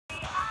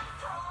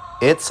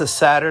It's a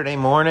Saturday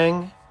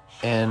morning,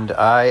 and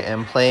I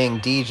am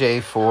playing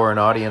DJ for an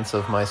audience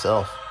of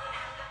myself.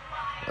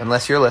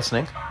 Unless you're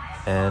listening,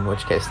 in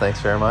which case, thanks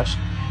very much.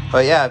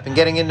 But yeah, I've been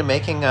getting into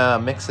making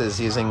mixes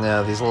using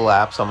these little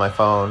apps on my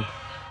phone.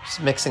 Just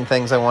mixing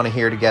things I want to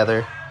hear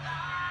together.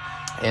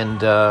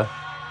 And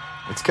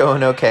it's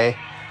going okay.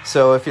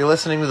 So if you're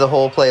listening to the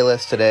whole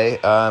playlist today,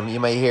 you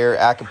might hear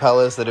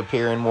acapellas that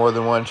appear in more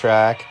than one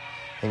track.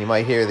 And you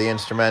might hear the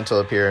instrumental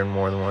appear in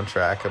more than one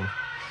track. I'm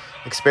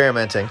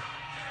experimenting.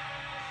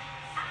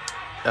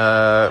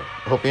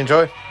 Hope you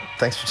enjoy.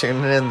 Thanks for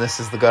tuning in. This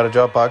is the Got a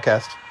Job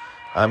podcast.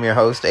 I'm your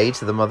host, A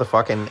to the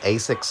motherfucking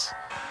A6.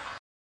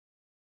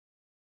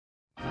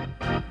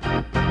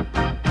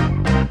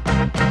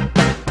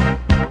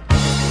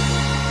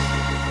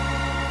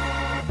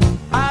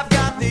 I've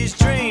got these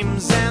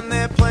dreams and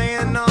they're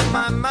playing on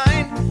my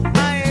mind.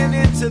 I ain't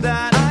into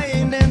that, I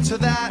ain't into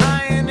that,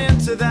 I ain't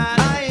into that,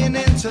 I ain't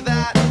into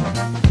that.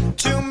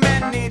 Too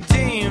many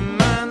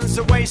demons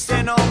are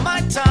wasting all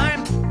my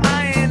time.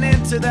 I ain't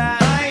into that,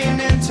 I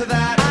ain't into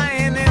that, I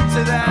ain't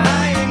into that,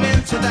 I ain't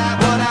into that.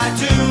 What I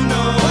do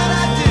know, what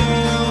I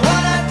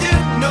do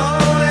know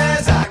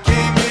is I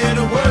came here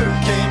to work,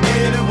 came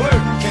here to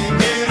work, came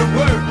here to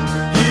work,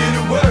 here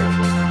to work.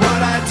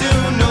 What I do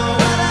know,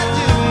 what I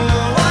do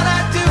know, what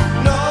I do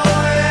know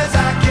is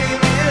I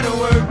came here to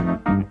work.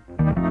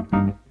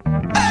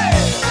 Hey!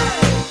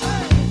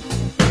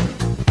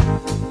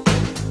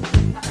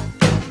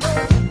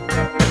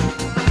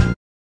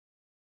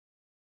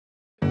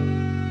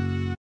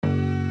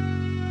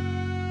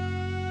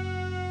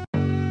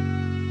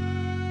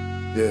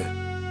 Yeah.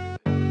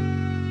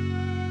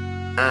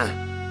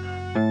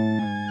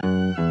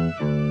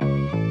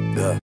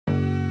 Yeah.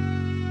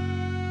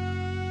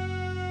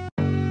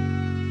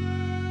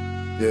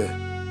 Yeah.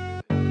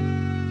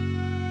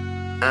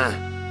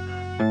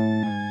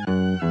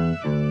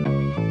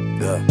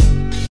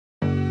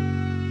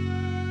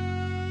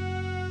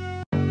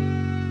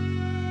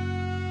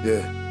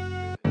 Yeah. Yeah.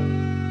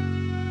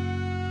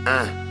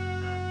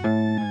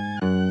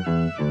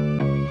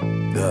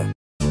 Yeah.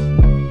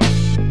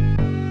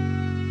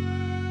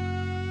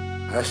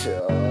 That shit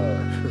hard.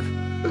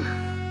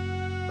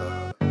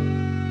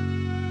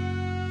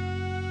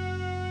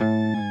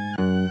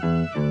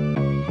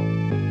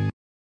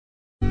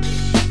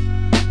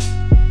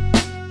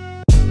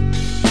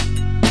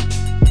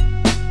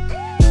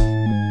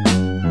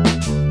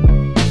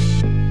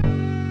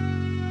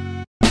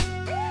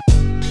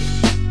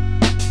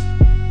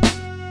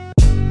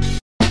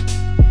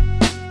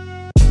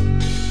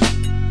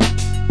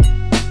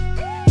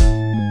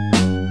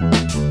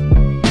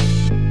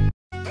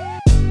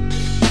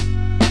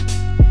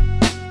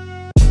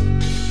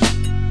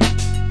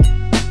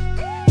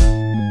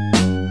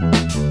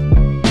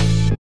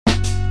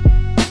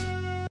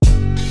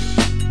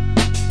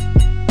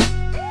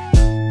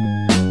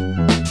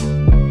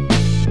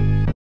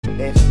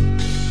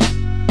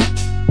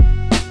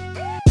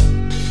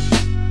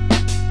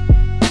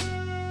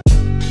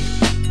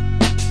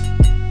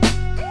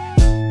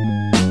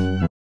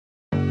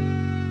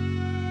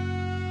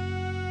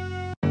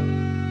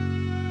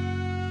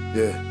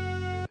 Yeah.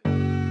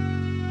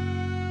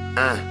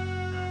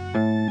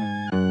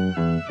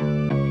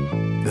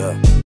 Yeah.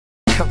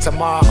 Come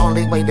tomorrow,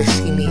 only way to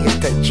see me is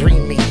to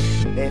dream me.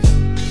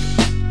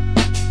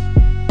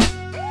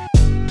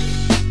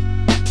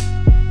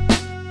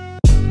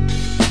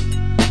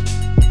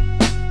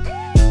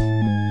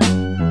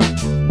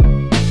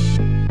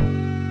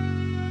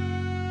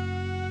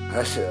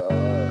 That shit hard.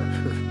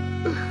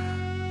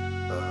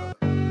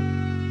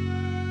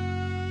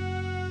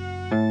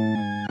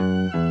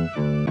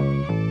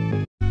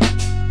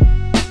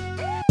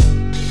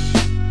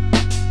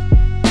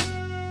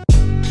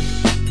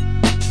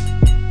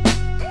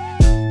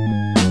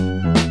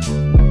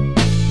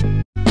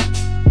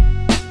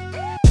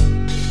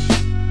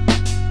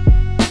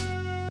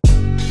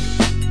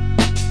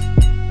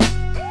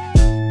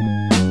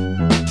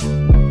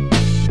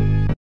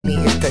 Me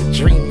is to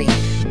dream me.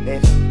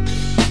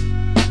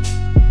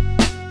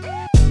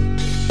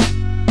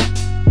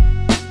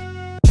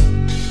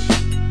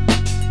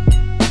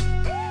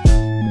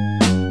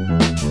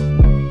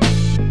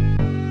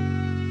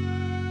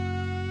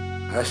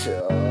 That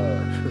shit hard.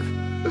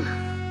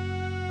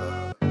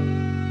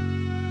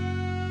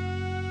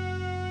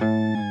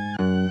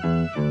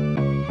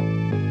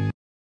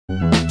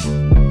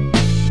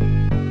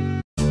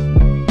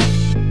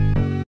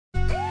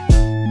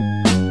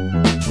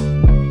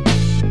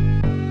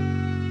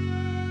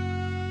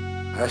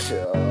 That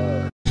shit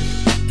hard.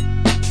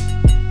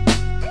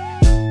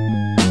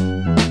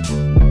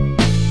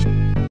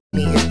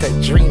 Me is to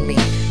dream me.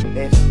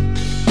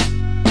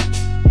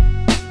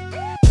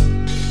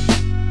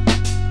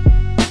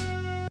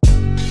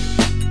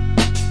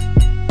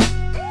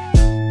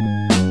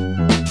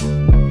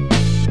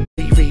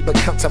 But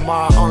come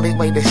tomorrow, only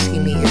way to see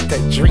me is to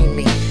dream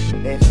me.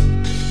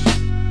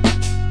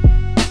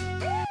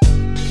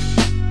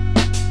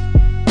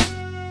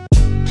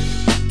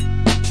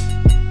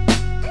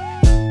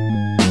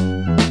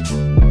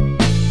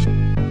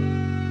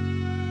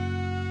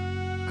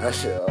 That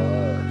shit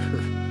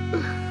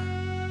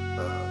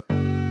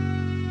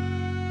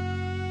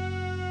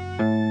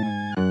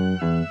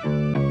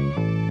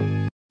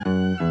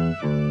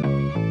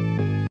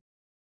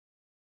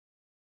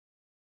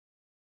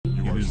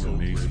It is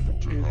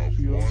amazing to have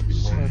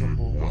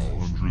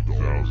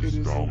 $100,000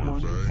 in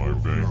my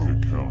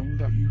bank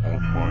account.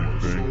 On my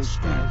bank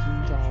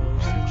statement to have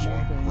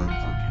 $100,000 in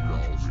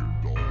your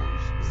bank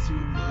account.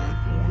 Seeing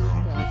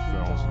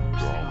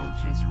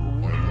 $100,000 in your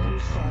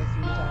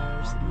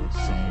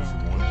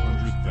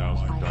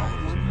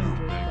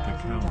bank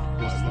account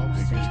puts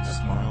the biggest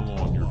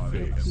smile on your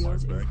face.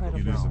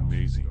 It is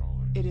amazing.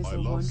 It is I a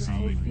love wonderful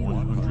seeing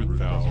feeling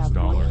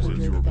 $100,000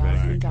 in your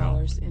bank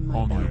account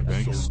on your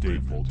bank account.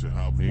 statement to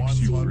have makes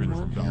you grin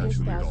from ear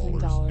to ear.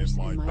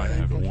 I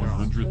have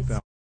 $100,000.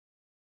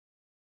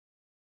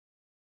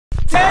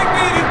 Take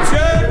me to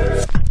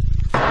church.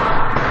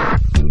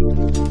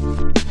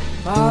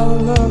 My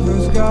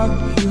lover's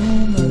got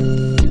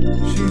humor.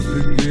 She's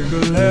the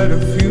giggle at a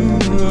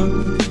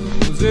funeral.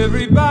 Was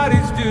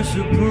everybody's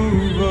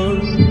disapproval.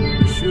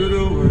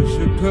 Should've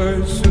worshipped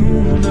her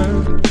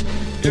sooner.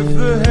 If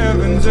the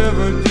heavens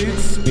ever did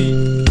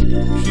speak,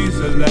 she's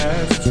the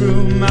last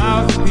true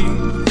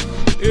mouthpiece.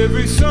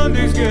 Every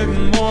Sunday's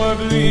getting more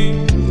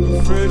bleak.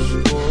 Fresh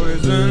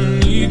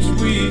poison each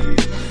week.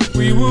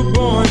 We were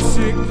born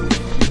sick,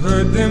 you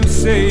heard them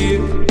say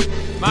it.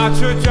 My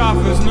church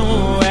offers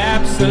no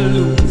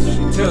absolutes.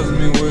 She tells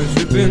me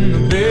worship in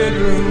the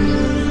bedroom.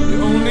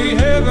 The only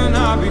heaven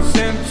I'll be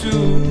sent to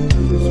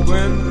is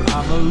when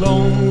I'm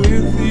alone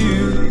with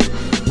you.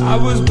 I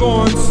was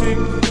born sick,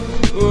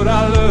 but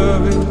I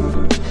love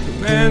it.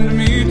 Command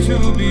me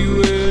to be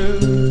well.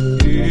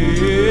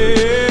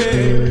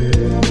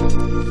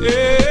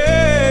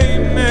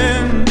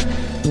 Amen.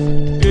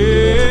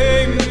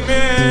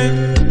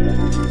 Amen.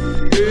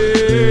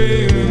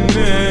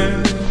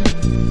 Amen.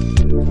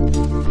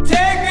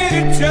 Take me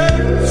to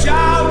church.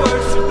 I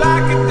worship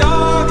like a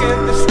dog at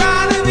the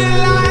shrine of your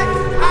life.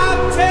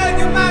 I'll tell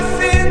you my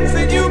sins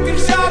and you can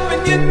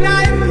sharpen your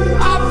knife.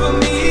 Offer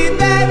me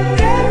that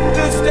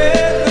deathless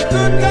death, the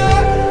good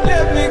God.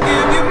 Let me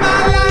give you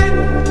my life.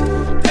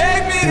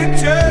 Take me to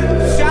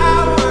church.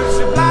 I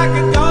worship like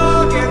a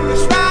dog at the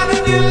shrine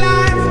of your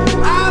life.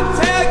 I'll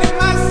tell you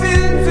my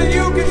sins and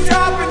you can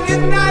sharpen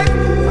your knife.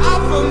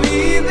 Offer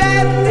me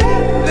that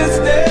deathless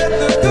death,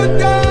 the good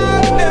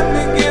God. Let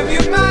me give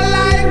you my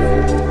life.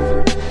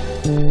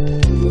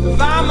 If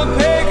I'm a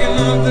pagan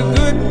of the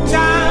good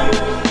time,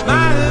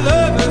 my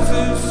lover's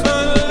a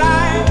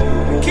sunlight.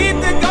 Keep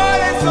the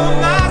goddess on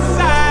my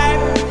side.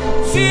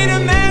 She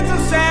demands a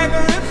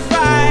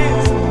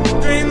sacrifice.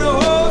 Drain the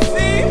whole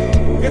sea,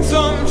 get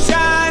something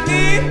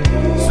shiny,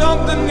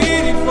 something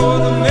needy for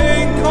the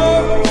main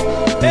course.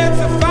 There's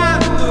a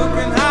fine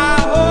looking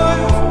high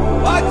horse.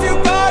 What you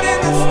got in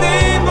the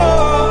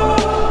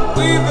stable?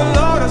 We've a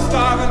lot of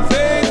starving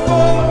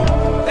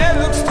faithful. That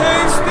looks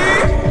tasty,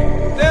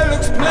 that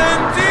looks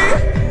plenty.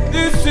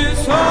 This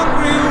is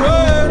hungry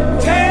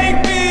word. Take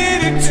me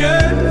to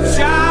church.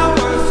 I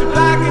worship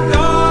like a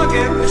dog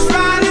at the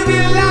shrine of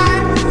your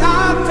life.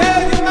 I'll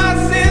tell you my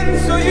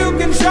sins so you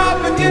can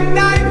sharpen your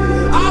knife.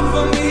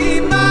 Offer me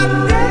my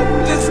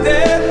deathless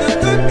death, the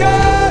good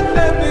God.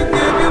 Let me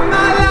give you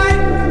my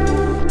life.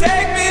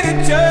 Take me to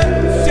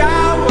church.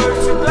 I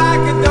worship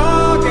like a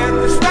dog at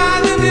the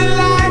shrine of your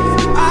life.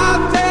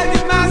 I'll tell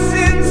you my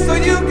sins so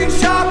you can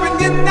sharpen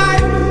your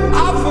knife.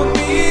 Offer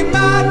me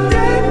my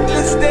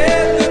deathless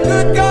death, the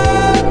good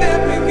God. Let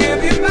me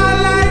give you my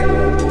life.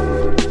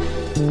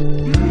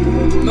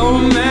 No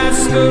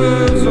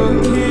masters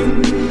or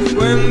kings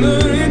when the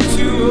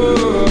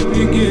ritual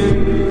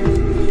begins.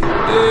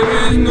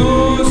 There is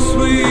no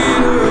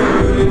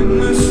sweeter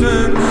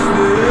innocence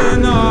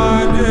than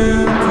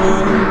ardent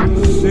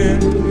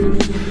sin.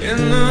 In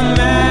the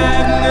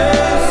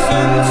madness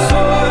and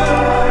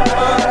soil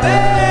of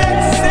that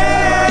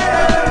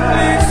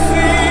sadly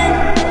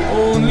scene,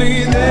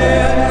 only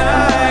then I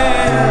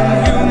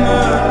am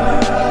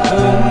human.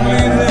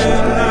 Only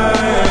then I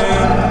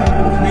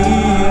am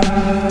clean.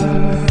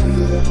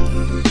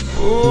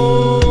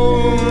 Oh,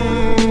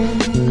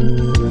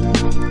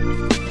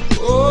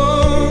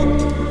 oh,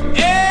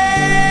 amen,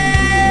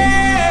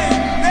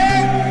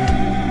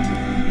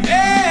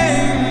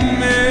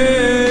 amen.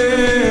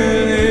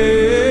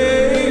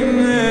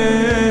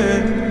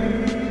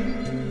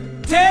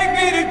 Take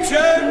me to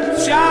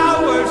church.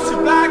 I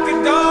worship like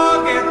a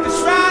dog at the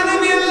shrine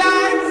of your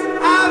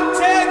life. I'll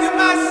tell you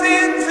my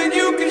sins and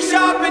you can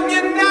sharpen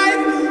your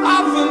knife.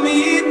 Offer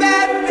me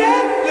that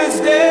deathless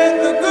death,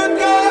 the good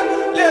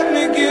God. Let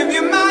me give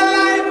you my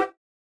life.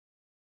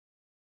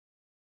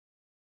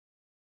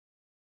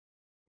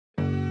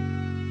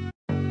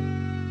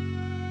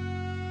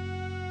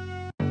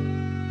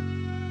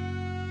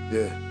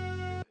 Yeah.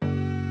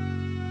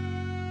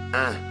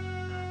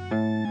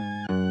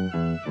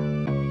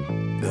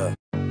 Yeah.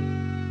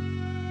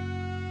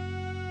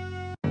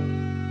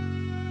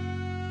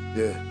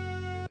 Yeah.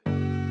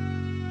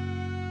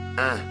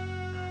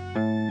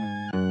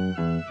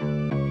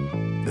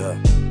 Yeah.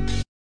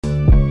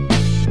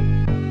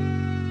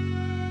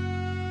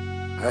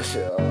 That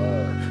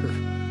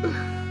shit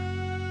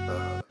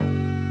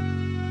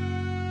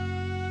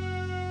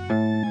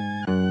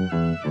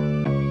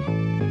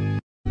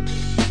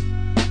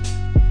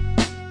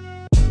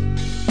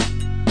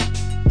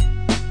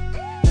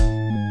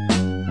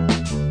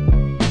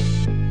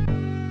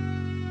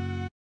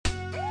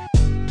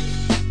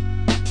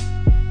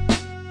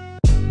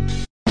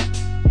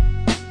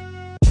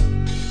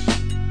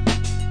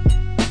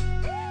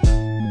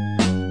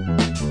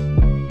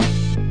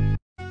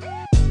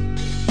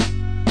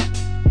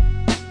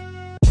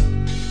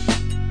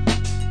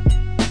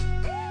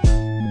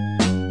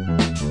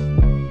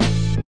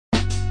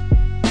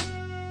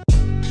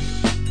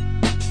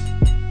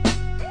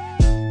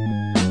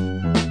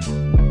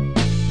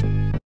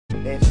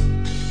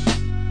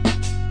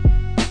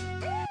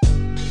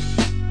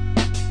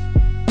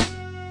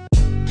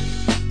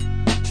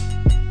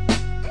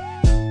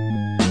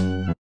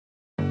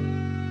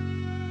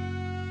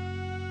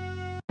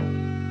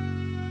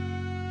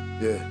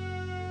yeah.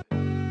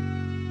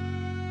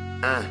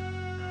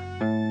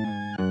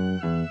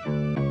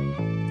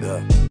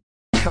 Yeah.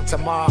 Come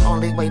tomorrow,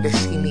 only way to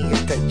see me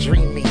is to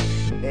dream me.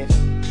 Yeah.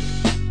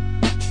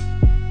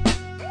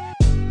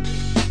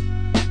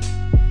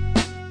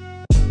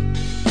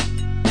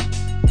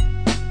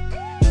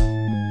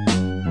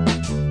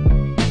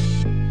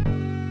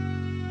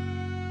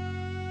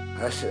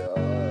 That shit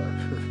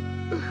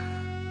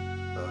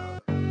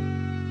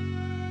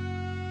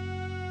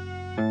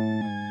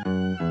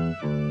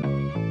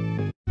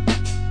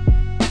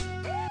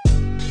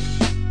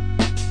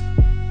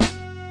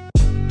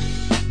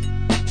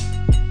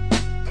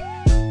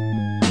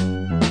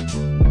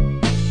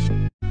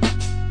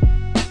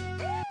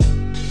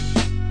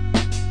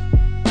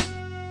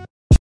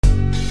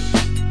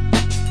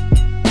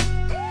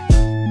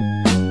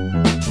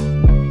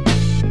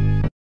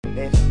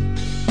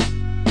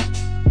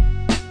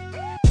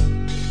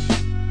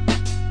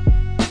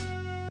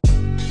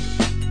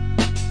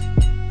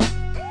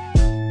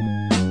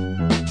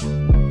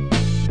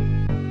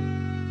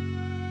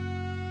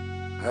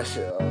That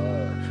shit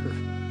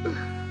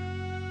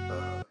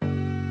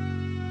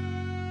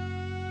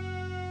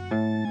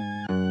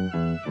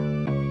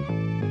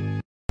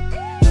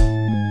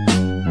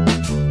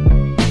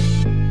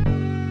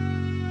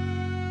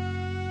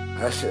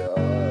That shit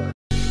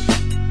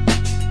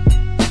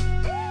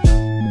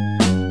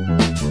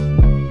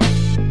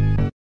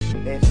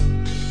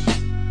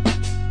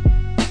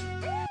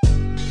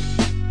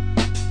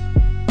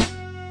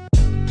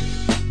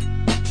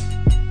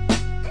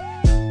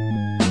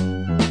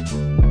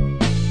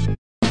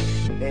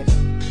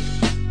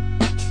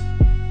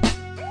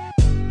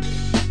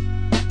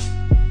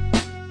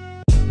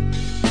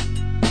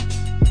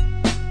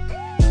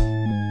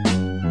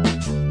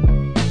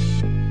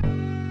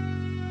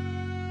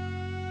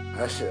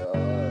That shit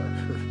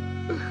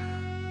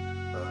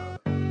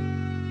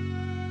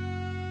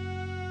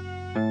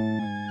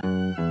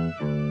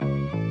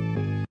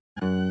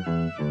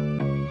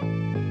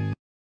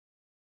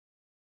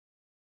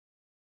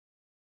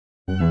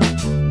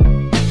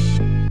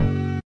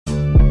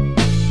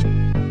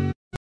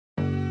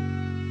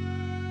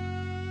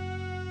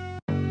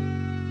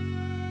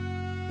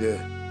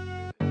yeah.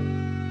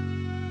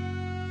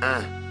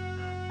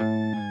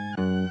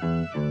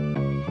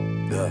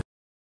 Yeah.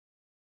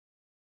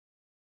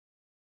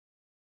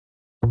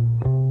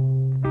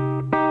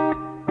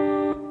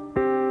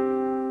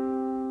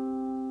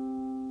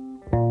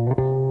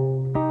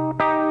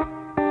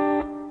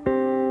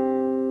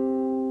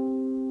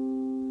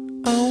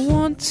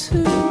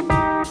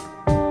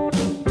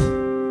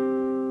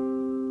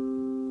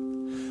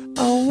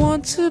 I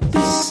want to be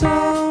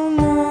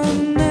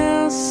someone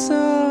else,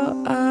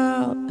 so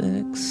I'll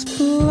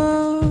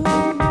explode.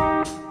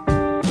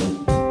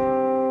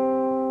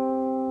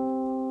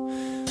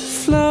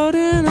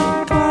 Floating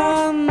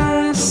upon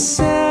the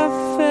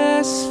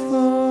surface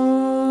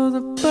for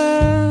the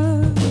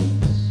birds.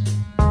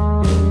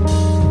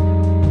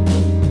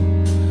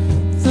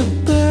 The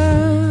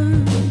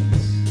birds.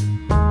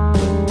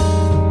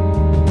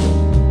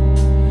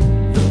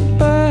 The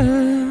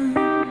birds.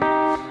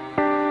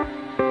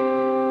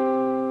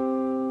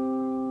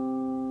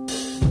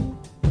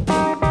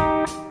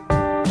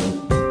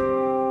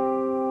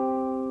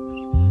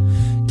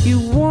 You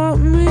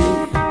want me?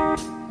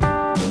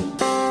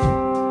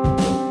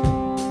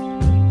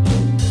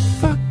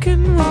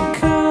 Fucking will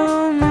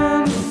come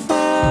and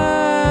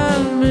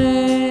find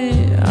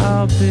me.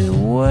 I'll be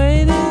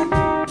waiting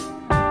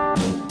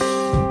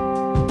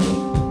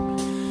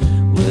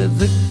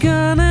with a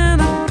gun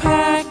and a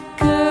pack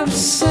of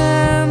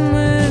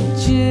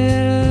sandwiches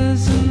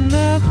and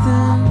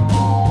nothing.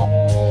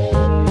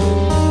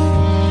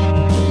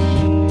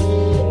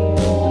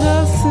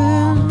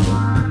 Nothing.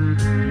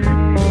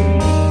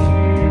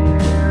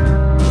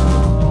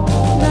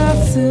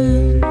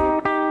 Nothing.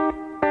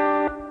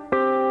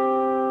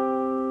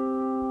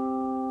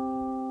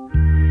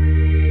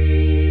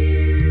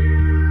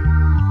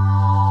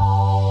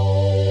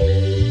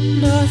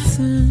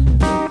 Nothing.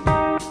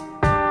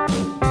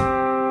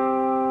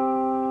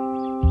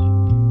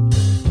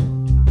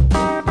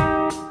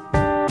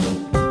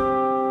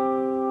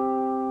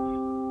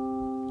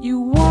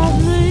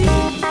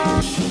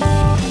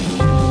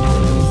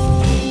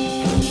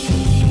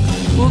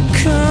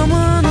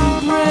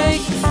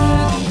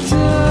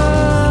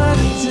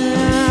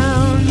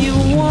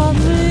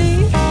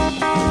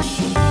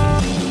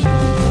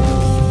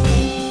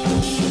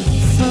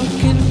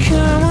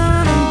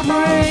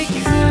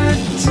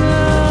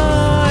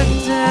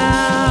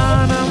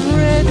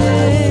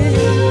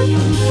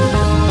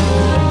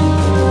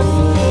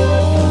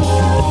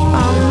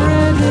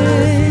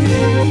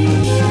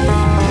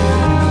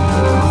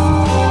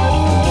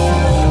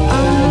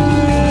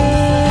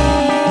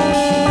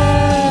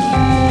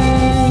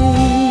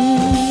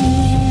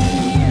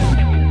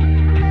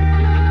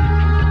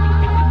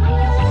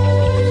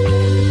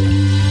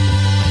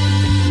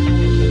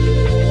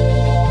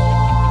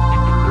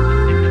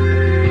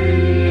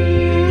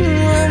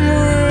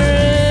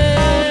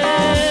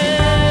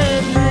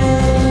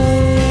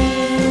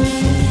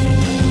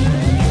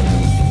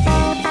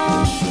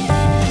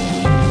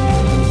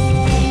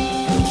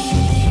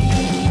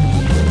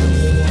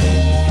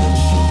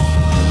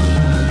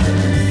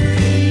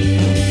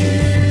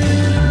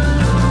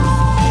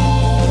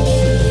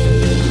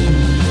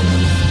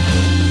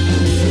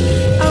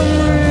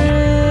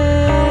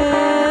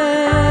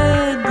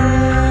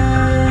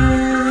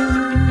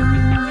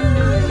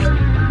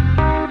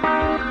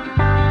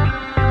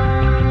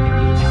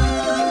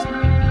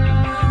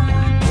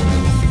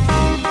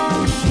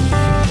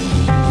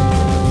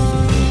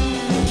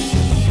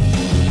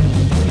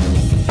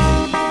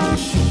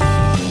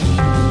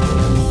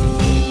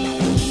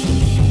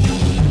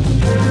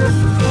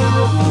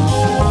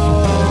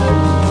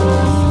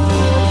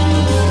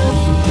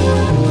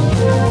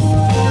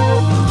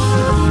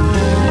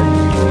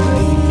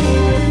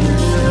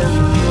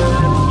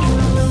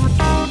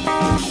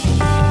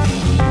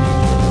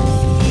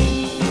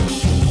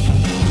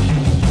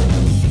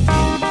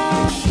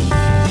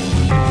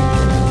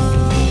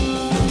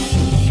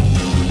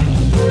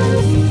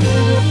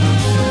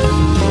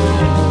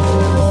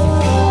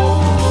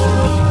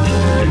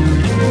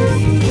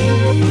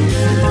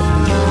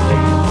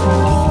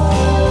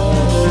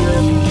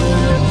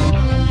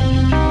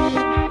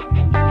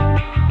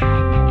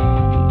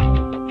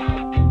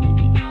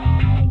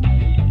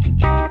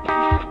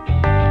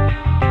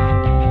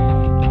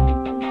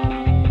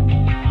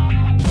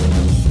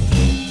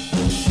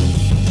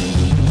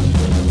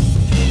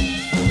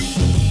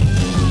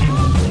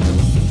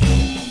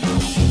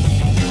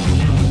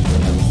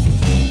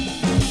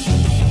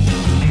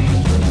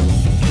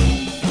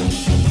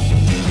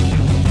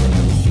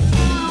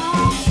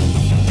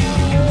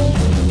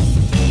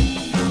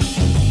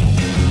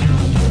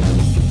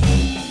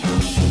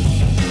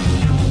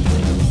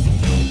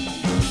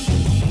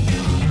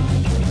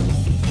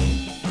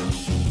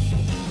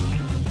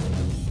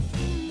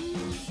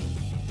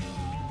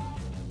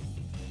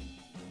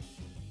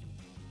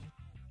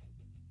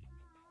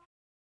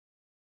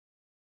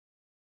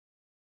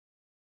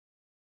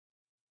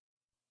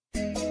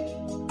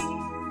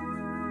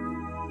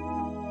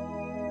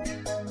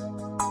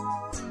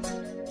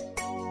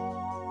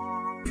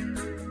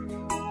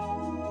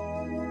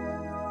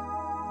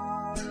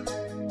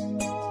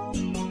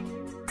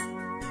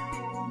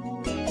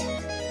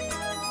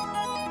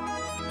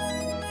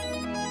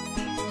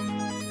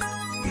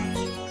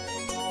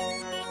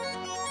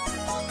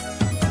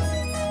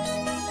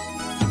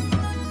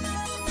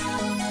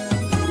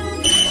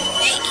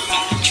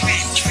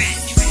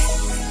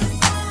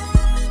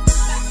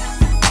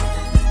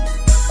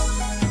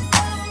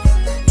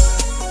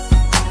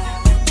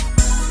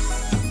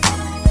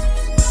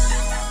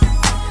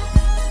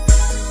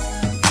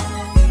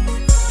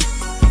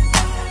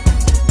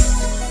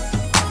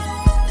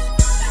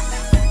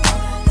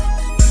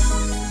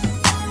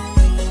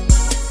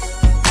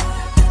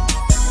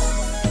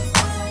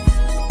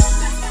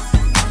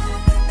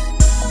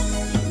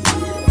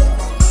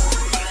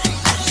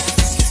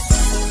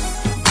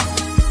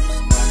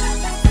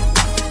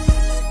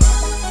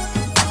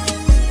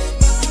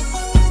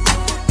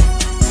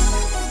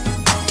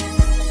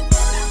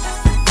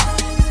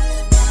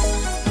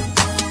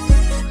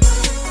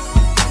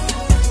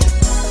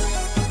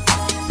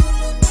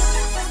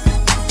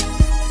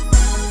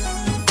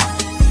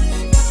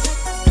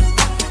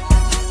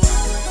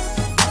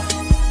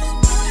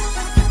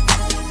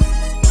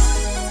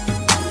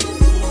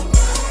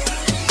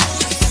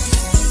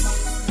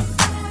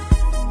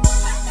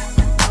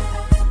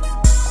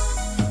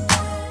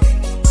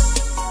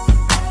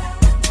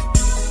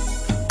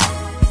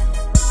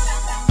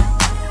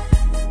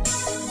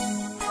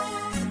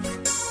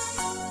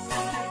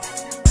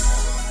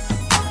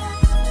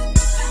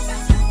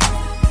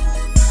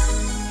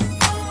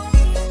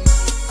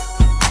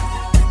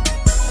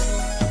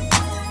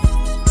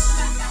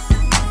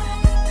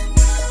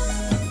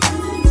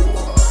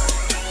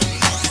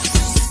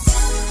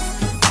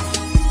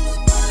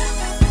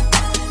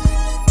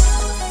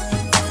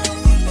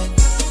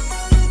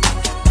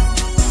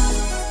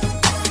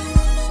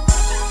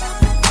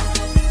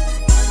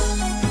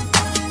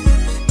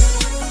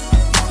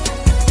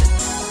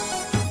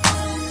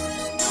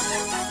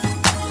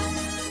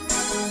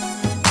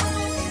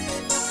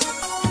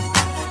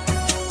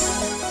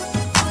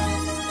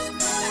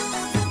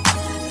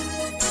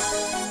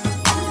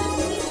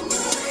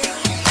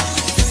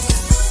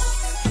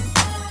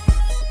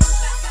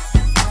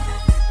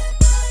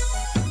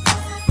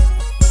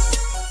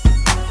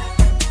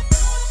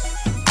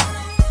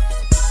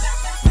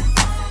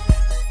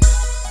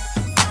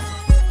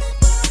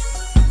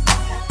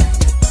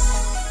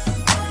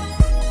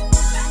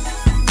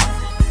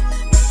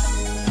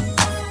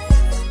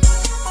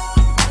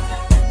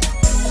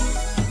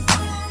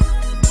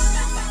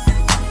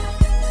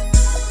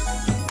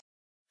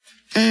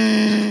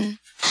 I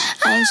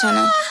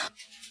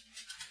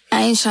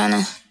ain't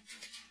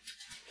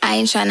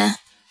tryna.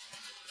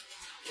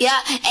 Yeah,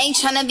 ain't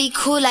tryna be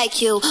cool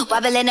like you.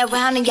 Wobbling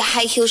around in your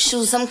high heel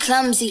shoes, I'm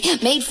clumsy.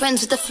 Made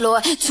friends with the floor.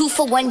 2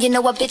 for 1, you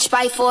know a bitch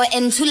by 4.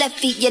 And 2 left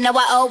feet, you know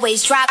I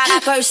always drop.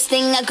 First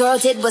thing a girl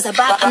did was a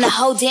bop. And the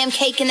whole damn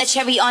cake and the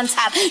cherry on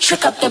top.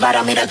 Shook up the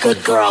bottom, made a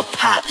good girl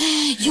pop.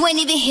 You ain't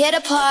even here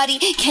to party.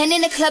 Ken in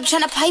the club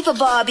tryna pipe a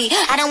Barbie.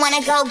 I don't wanna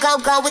go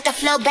with the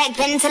flow back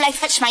bend until I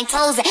touch my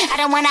toes. I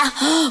don't wanna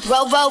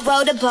row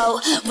the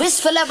boat.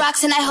 Wrist full of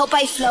rocks and I hope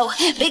I float.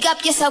 Big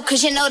up yourself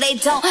cause you know they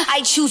don't.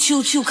 I chew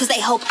cause they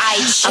hope I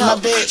choke. I'm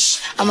a bitch,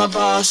 I'm a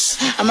boss.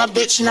 I'm a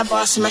bitch and a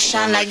boss, I'ma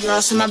shine like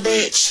gloss. I'm a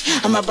bitch,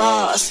 I'm a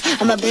boss.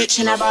 I'm a bitch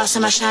and a boss,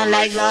 I'ma shine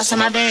like gloss.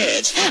 I'm a bitch,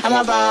 I'm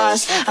a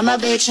boss. I'm a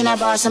bitch and a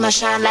boss, I'ma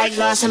shine like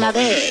gloss. I'm a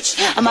bitch,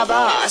 I'm a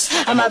boss.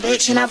 I'm a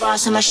bitch and a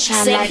boss, I'ma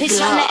shine like gloss.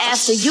 Bitch, I'm the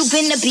after, you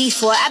been the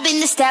before. I've been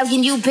the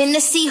stallion, you been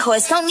the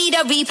seahorse. Don't need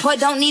a report,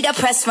 don't need a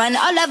press run.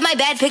 All of my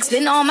bad pics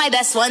been all my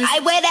best ones. I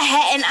wear the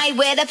hat and I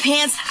wear the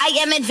pants. I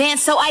am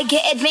advanced, so I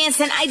get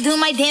advanced. And I do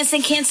my dance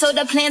and cancel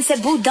the plan.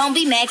 Said, boo, don't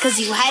be mad, cause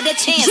you had a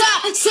chance.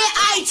 Yeah, said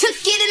I took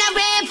it and I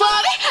ran for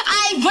it.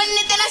 I run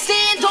it, then I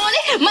stand on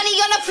it. Money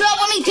on the floor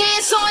when we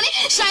dance on it.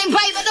 Shine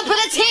bright, but to put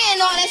a 10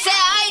 on it. Said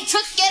I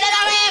took it and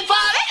I ran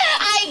for it.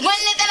 I run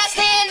it, then I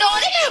stand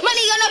on it.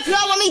 Money on the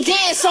floor when we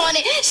dance on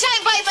it. Shine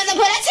bright, but to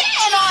put a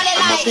 10 on it.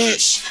 I'm a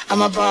bitch,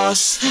 I'm a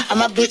boss.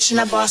 I'm a bitch and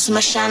a boss, I'ma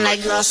shine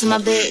like gloss. I'm a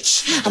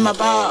bitch, I'm a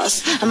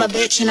boss. I'm a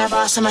bitch and a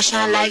boss, I'ma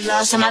shine like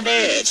gloss. I'm a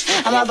bitch,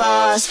 I'm a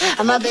boss.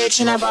 I'm a bitch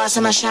and a boss,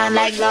 I'ma shine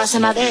like gloss.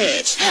 I'm a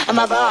bitch, I'm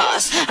a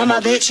boss. I'm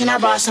a bitch and a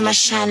boss, I'ma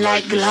shine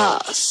like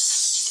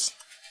gloss.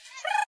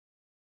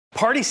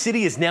 Party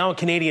City is now a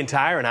Canadian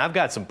Tire, and I've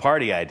got some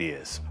party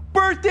ideas.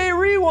 Birthday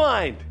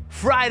Rewind!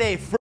 Friday.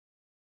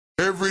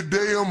 Every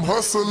day I'm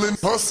hustling,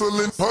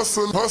 hustling,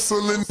 hustling,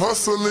 hustling,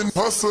 hustling,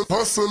 hustling,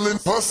 hustling,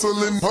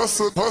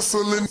 hustling,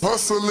 hustling,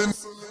 hustling.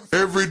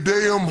 Every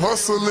day I'm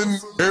hustling,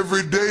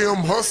 every day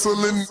I'm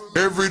hustling,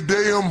 every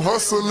day I'm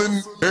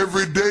hustling,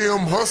 every day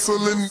I'm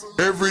hustling,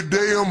 every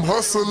day I'm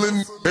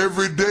hustling,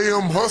 every day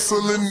I'm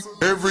hustling,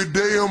 every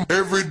day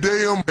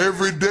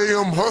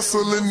I'm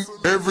hustling,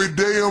 every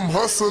day I'm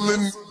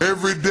hustling,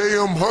 every day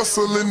I'm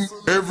hustling,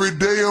 every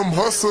day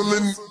I'm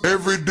hustling,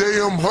 every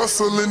day I'm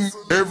hustling,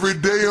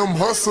 every day I'm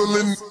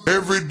hustling,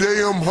 every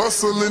day I'm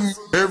hustling,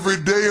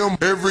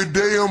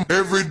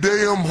 every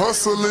day I'm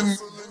hustling.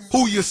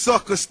 Who you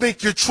suckers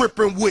think you're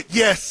tripping with?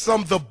 Yes,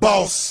 I'm the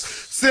boss.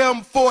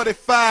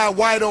 745,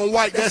 white on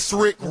white, that's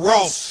Rick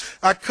Ross.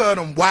 I cut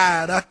them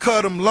wide, I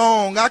cut them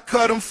long, I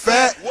cut them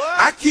fat.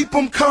 I keep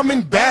them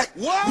coming back,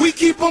 we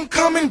keep them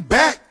coming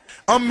back.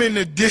 I'm in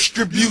the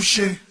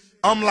distribution,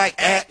 I'm like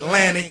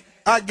Atlantic.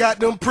 I got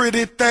them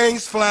pretty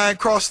things flying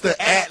across the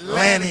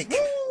Atlantic.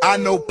 I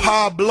know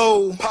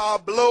Pablo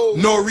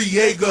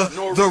Noriega,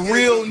 the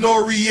real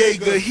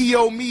Noriega. He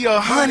owe me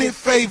 100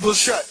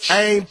 favors.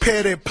 I ain't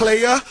petty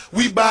player,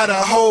 we buy the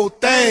whole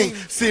thing.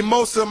 See,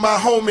 most of my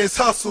homies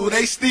hustle,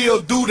 they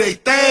still do they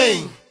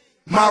thing.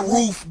 My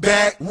roof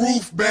back,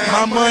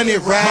 my money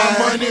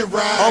ride.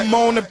 I'm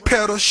on the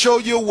pedal, show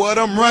you what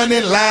I'm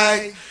running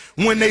like.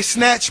 When they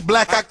snatch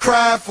black, I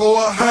cry for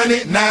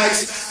 100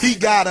 nights. He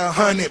got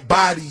 100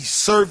 bodies,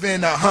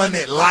 serving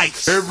 100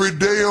 lives. Every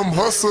day I'm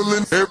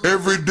hustling,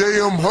 every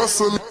day I'm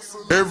hustling.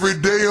 Every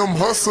day I'm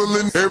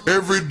hustling,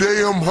 every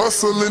day I'm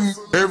hustling,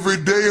 every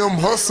day I'm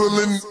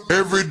hustling,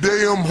 every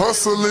day I'm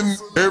hustling,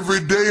 every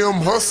day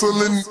I'm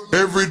hustling,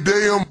 every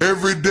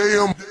day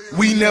I'm.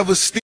 We never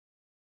steal.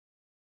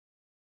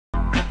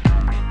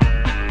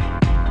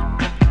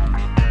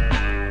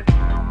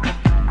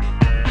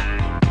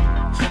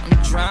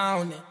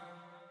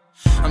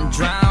 I'm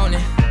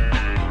drowning,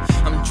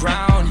 I'm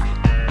drowning.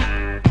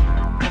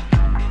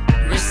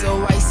 Wrist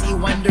so icy,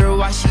 wonder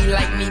why she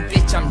like me,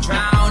 bitch. I'm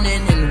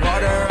drowning in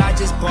water. I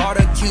just bought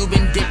a cube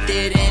and dipped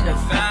it in a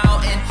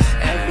fountain.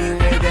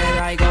 Everywhere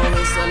that I go,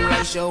 it's a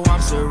light show.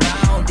 I'm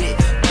surrounded.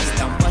 Bust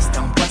down, bust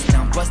down, bust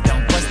down, bust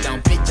down, bust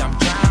down, bitch. I'm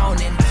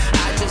drowning.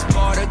 I just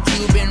bought a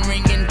Cuban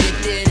ring and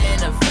dipped it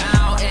in a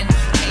fountain.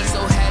 Chain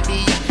so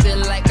heavy, I feel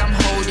like I'm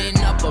holding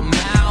up a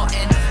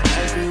mountain.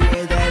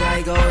 Everywhere that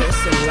I go,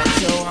 it's a light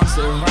show. I'm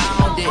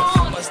surrounded.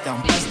 Bust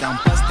down, bust down,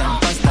 bust down,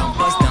 bust down,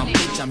 bust down,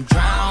 bitch. I'm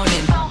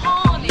drowning.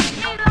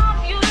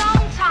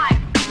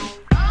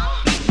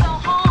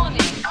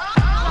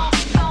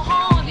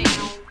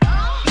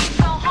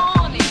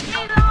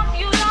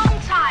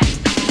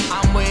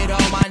 I'm with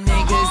all my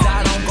niggas,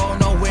 I don't go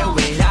nowhere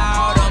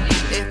without them.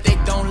 If they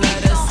don't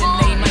let us in,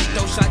 they might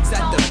throw shots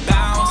at the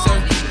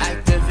bouncer.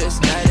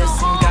 Activist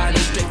medicine, got it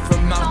straight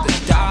from out the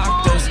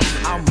doctors.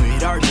 I'm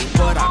with RJ,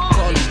 but I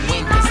call him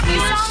Wayne cause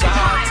he's a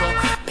shotter.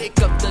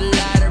 Pick up the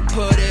ladder,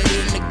 put it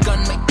in the gun,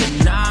 make the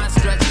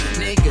non-stretch.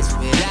 Niggas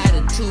with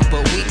attitude,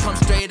 but we come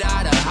straight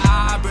out of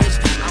Highbridge.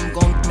 I'm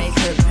gon' make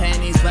her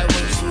panties wet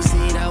when she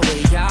see the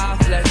way y'all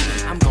flex.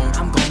 I'm gon'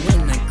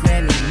 win the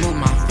Grammy, move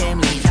my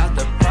family out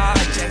the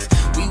projects.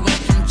 We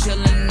went from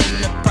chillin'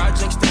 in the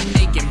projects to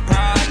making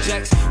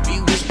projects.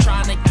 We was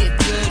tryna get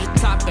to the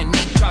top and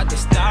they tried to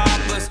stop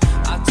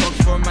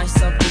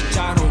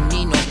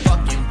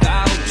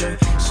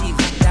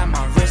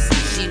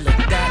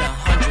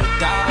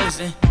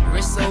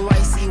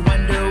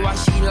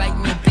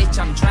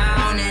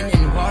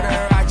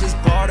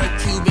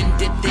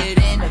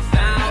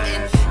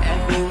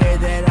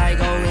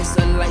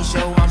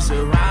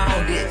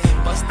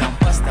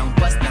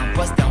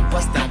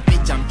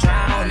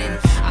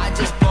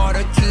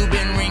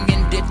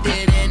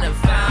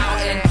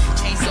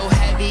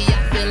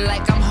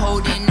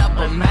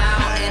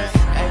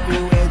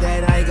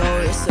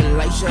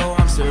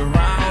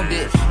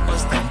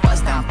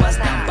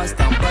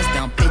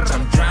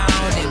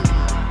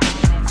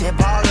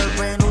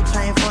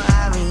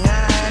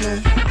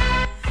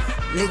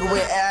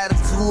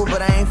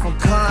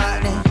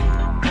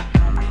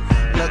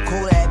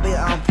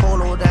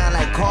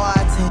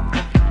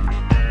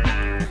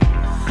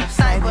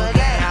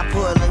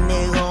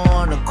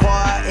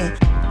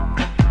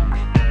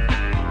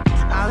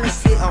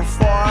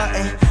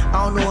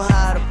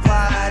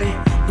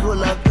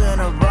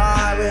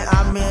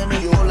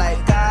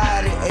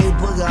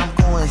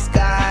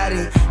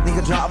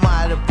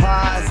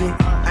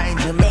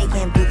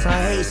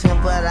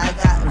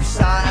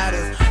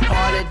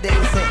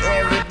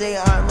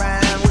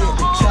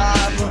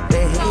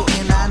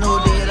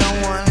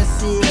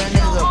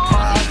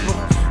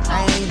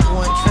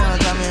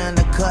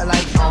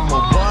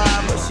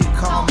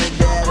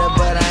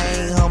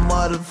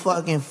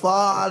fucking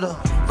father.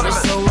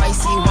 First so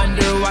icy,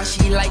 wonder why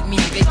she like me,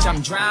 bitch,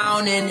 I'm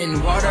drowning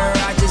in water.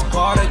 I just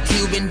bought a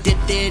cube and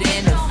dipped it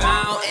in a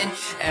fountain.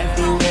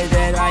 Everywhere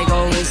that I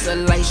go, it's a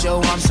light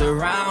show, I'm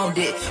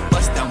surrounded.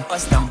 Bust down,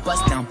 bust down,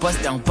 bust down,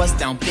 bust down, bust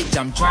down, bitch,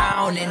 I'm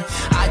drowning.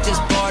 I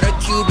just bought a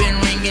Cuban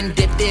ring and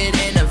dipped it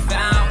in a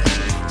fountain.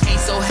 Chain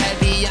so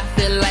heavy, I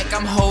feel like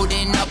I'm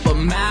holding up a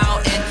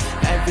mountain.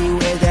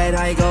 Everywhere that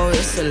I go,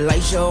 it's a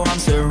light show, I'm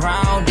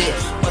surrounded.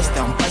 Bust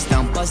down, bust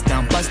down, bust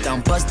down, bust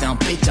down, bust down,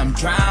 bitch, I'm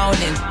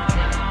drowning.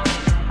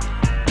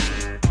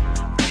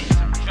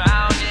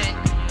 Drowning.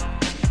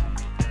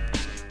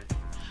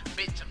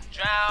 Bitch, I'm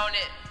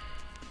drowning.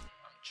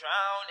 I'm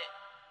drowning.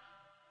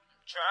 I'm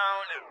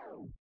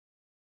drowning.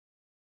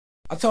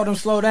 I told him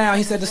slow down.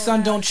 He said the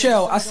sun don't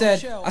chill. I said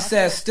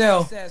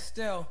still.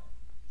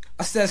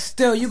 I said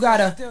still, you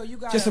gotta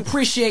just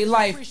appreciate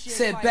life.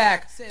 Sit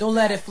back. Don't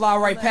let it fly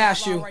right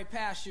past you.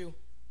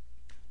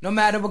 No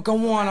matter what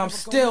go on, I'm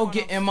still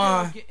getting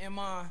mine.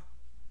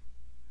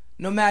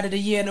 No matter the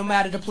year, no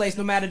matter the place,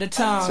 no matter the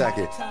time. Check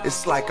it.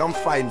 It's like I'm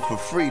fighting for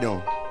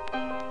freedom.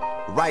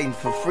 Writing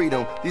for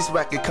freedom. These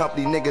record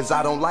company niggas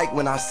I don't like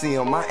when I see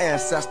them. My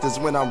ancestors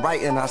when I'm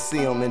writing I see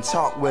them and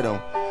talk with them.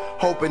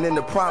 Hoping in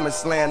the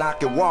promised land I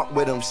can walk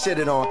with them. Shit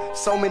it on.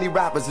 So many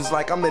rappers, it's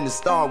like I'm in the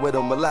star with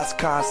them. But less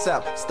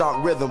concept,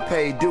 start rhythm,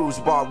 pay dues,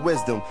 bar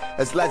wisdom.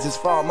 As legends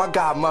fall, my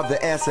godmother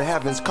answer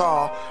heaven's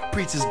call.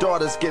 Preachers'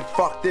 daughters get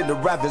fucked in the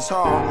Reverend's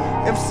hall.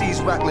 MC's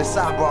reckless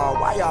eyeball,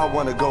 why y'all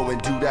wanna go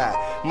and do that?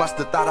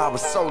 Musta thought I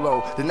was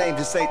solo, the name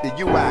just ain't the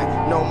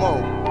UAC, no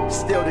more.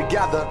 Still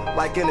together,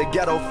 like in a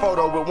ghetto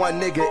photo with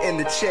one nigga in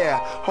the chair.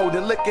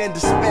 Holding liquor and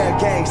despair,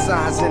 gang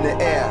signs in the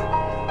air.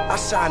 I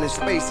shine in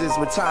spaces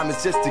when time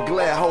is just a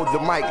glare. Hold the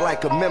mic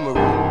like a memory.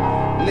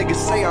 Niggas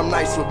say I'm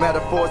nice with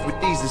metaphors, with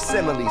these are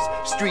similes.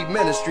 Street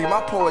ministry, my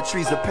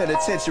poetry's a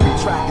penitentiary.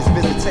 Track is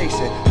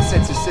visitation,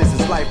 sentences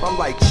is life. I'm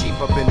like chief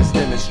up in this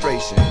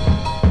demonstration.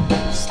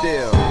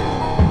 Still.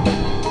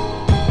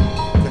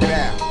 Look at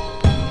that.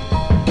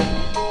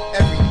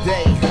 Every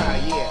day,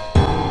 yeah.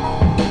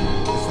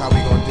 That's how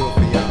we gonna do it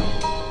for y'all.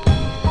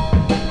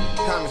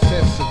 Common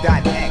sense to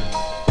dot X.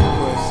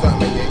 Putting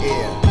something in your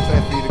ear.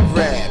 Time for you to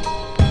grab.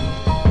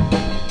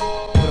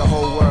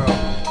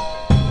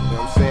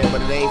 But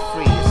it ain't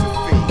free, it's a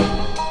fee.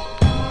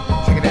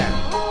 Check it out.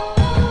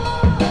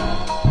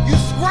 You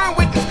squirm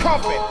with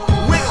discomfort,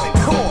 will and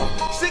core.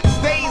 6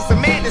 days of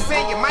madness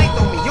and you might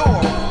throw me off.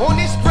 On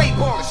this straight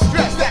ball of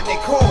stress that they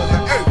call the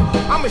earth.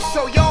 I'ma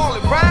show y'all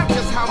in rhyme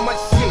just how much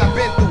shit I've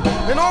been through.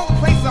 And all the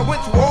places I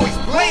went to always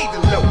played the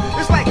low.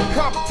 It's like a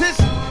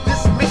competition,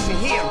 this mission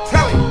here, I'm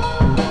telling you.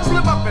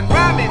 Slip up and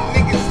rhyme and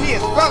niggas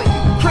here is felling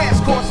you. Crash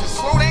courses,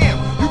 slow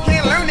down. You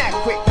can't learn that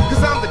quick,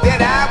 cause I'm the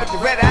dead eye with the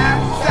red eye.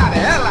 Shot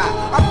the hell out.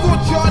 I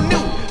thought y'all knew.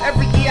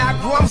 Every year I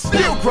grew, I'm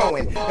still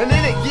growing. And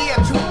in a year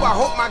or two, I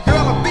hope my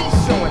girl will be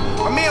showing.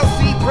 I'm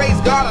LC, praise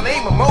God, the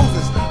name of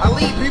Moses. I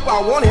lead people I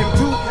want him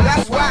to,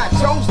 that's why I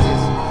chose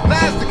this.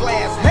 Last the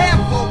glass,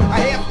 half full,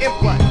 I half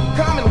empty.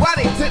 Common, why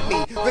they tip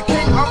me? The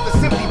king of the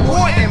simply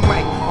boy and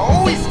Mike. I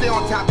always stay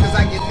on top cause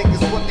I get niggas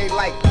what they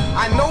like.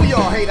 I know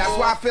y'all hate, that's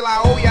why I feel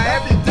I owe y'all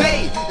every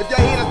day. If y'all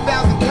hate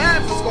 1,000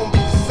 times, it's gonna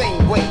be the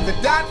same way. The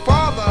dot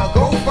father,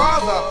 go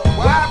farther,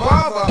 why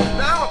bother?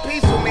 Now I'm a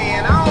peaceful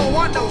man, I don't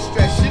want no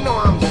stress, you know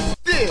I'm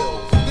still.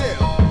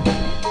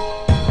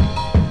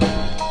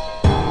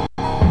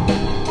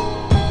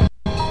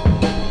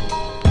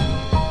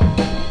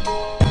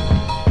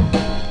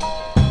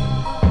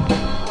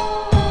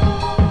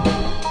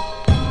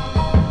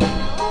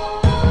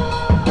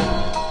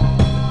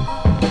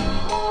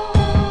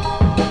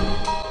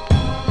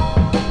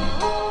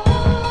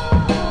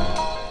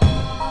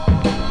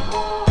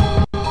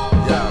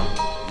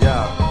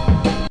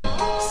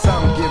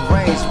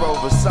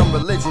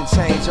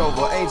 Change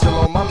over, angel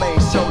on my main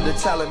shoulder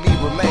telling me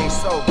remain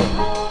sober.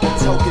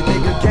 Token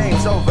nigga,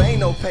 game's over, ain't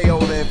no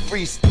payola in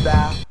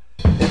freestyle.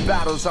 In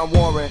battles I'm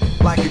warring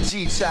like a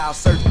G-child,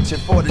 searching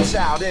for the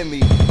child in me.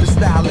 The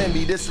style in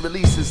me, this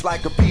release is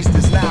like a piece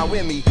that's now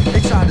in me.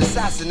 They tried to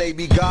assassinate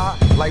me, God,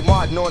 like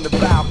Martin on the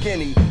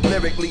balcony.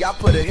 Lyrically, I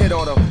put a hit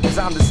on them, cause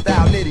I'm the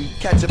style nitty.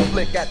 Catch a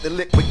flick at the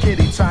liquid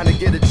kitty, trying to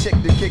get a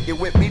chick to kick it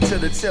with me to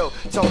the tilt.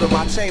 Told her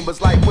my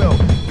chambers like Will,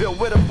 built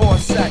with her for a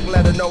sec,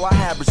 let her know I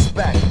have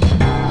respect.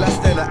 Less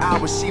than an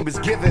hour she was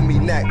giving me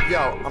neck,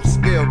 yo, I'm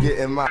still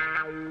getting my...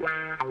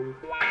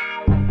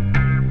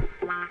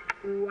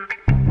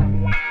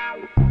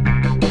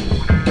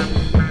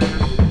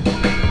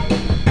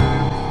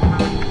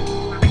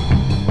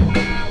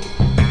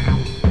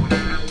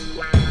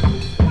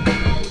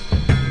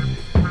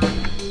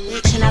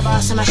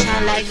 I'ma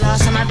shine like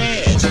glass, I'm a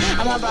bitch.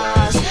 I'm a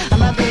boss,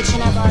 I'm a bitch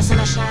and a boss,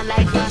 I'ma shine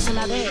like glass, I'm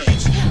a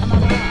bitch. I'm a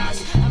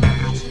boss, I'm a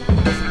bitch and a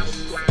boss.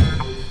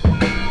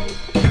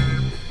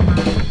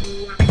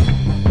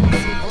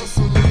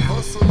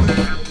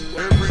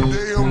 Every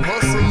day I'm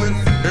hustling,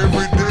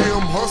 every day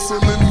I'm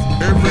hustling,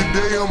 every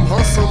day I'm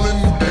hustling,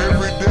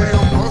 every day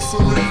I'm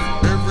hustling,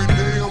 every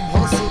day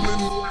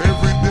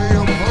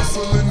I'm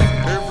hustling,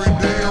 every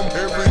day I'm hustling,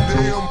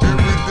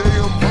 every day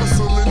I'm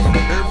hustling,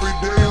 every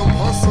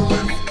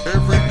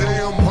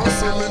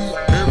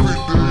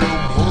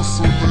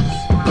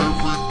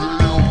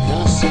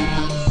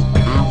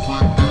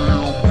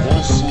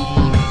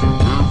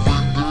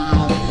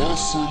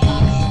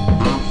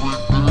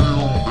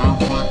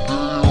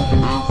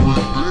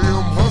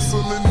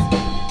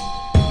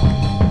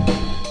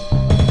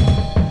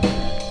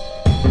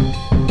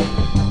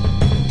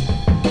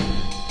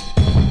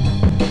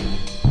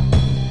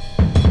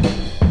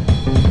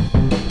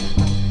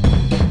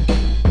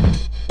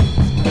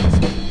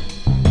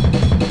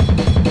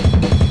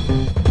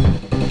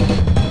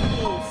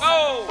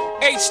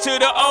H to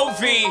the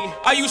OV.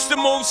 I used to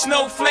move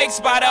snowflakes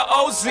by the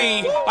OZ.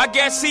 I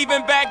guess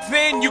even back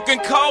then you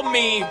can call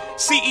me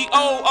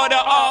CEO or the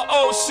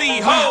ROC.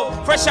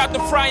 Ho, fresh out the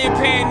frying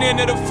pan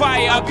into the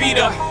fire. I be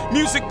the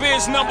music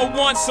biz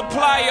 #1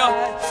 supplier.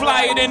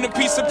 Fly it in a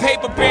piece of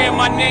paper bearing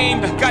my name.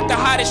 Got the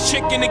hottest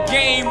chick in the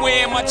game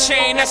wearing my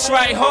chain. That's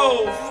right,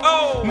 ho.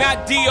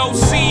 Not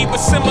DOC, but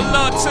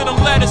similar to them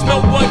letters.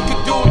 No one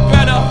could do it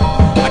better.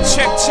 I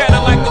check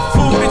cheddar like a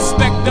food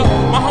inspector.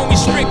 My homie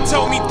Strick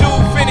told me,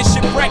 dude, finish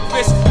your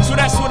breakfast. So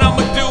that's what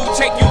I'ma do.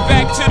 Take you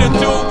back to the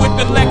dude with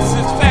the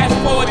Lexus. Fast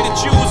forward the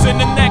jewels and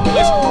the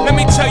necklace. Let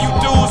me tell you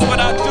dudes what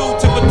I do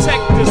to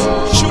protect us.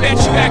 Shoot at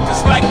you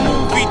actors like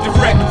movie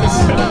directors.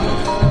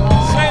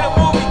 Say the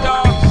movie,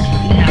 dog.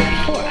 Now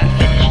before I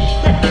finish,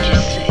 let me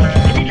just say,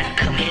 I did not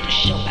come here to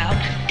show out.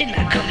 Did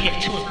not come here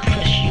to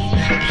impress you.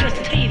 Because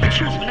to tell you the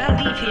truth, when I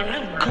leave here,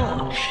 I'm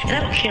gone. And I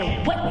don't care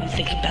what you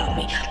think about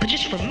me. But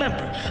just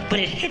remember, when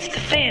it hits the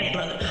fan,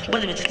 brother,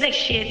 whether it's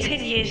next year,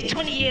 10 years,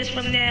 20 years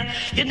from now,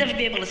 you'll never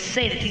be able to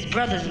say that these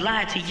brothers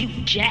lied to you,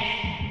 Jack.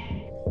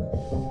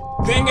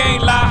 Thing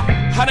ain't lie.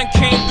 I done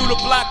came through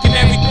the block and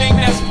everything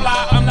that's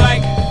fly. I'm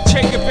like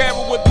Che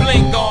Guevara with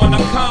blink on.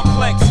 I'm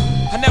complex.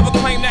 I never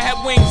claimed I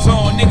had wings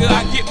on. Nigga,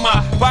 I get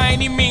my by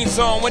any means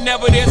on.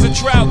 Whenever there's a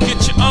drought,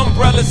 get your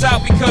umbrellas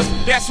out because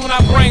that's when I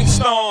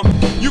brainstorm.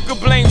 You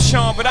could blame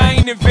Sean, but I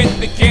ain't invent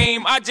the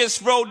game. I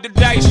just rolled the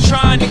dice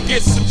trying to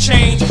get some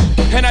change.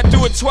 And I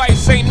do it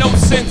twice, ain't no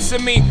sense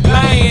in me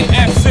lying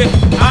as if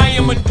I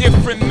am a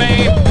different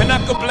man. And I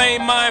could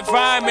blame my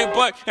environment,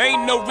 but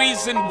ain't no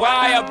reason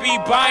why I be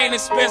buying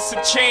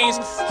expensive chains.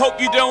 Hope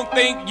you don't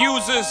think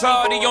users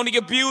are the only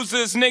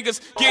abusers. Niggas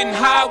getting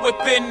high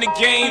within the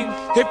game.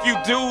 If you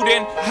do,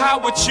 then how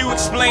would you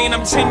explain?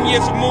 I'm 10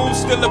 years removed,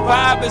 still the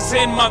vibe is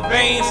in my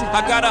veins.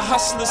 I got a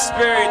hustler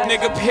spirit,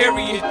 nigga,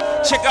 period.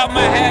 Check out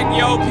my hat,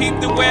 yo, peep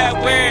the way I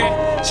wear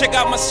it. Check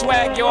out my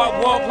swag, yo, I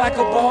walk like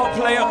a ball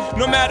player.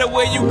 No matter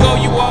where you go,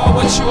 you are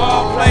what you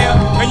are, player.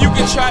 And you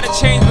can try to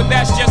change, but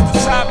that's just the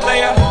top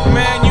layer.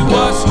 Man, you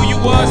was who you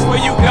was, where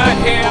you got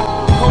here.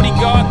 Only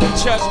God can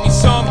judge me,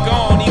 so I'm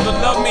gone. Either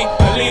love me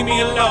or leave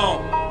me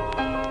alone.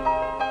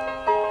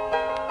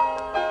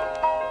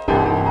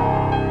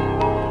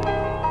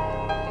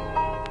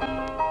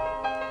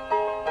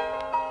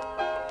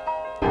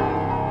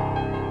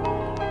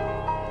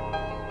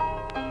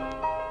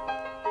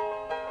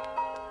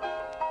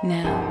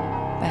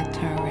 Now, back to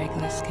our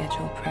regular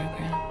scheduled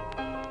program.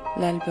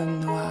 L'Album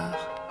Noir,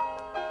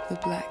 the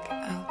Black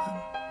Album.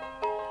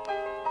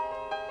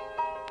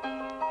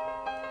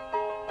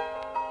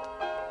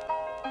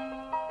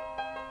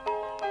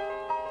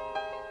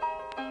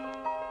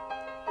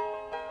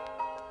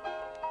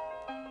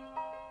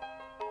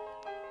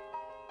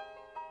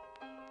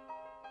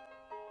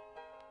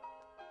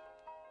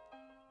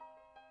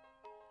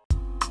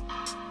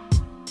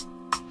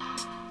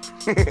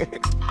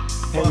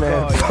 Hey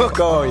man, fuck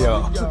all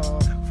y'all.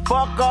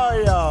 Fuck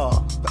all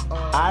y'all.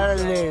 I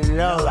don't even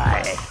know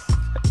like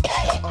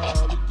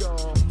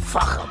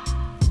fuck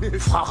them.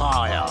 Fuck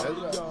all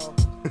y'all.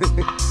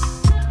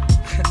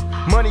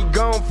 Money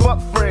gone, fuck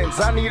friends.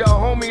 I need a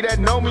homie that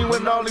know me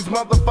when all these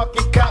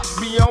motherfucking cops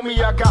be on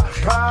me. I got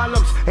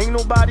problems, ain't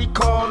nobody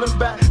calling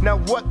back. Now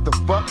what the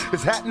fuck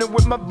is happening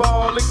with my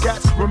ball and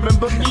cats?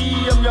 Remember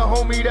me, I'm your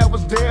homie that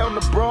was down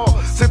the brawl,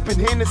 sipping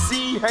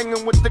Hennessy,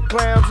 hanging with the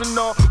clowns and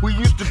all. We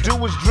used to do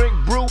was drink,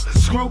 brew,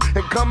 screw,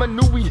 and come and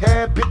knew we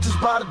had bitches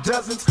by the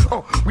dozens.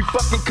 We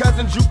fucking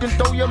cousins, you can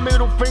throw your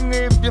middle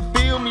finger if you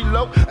feel me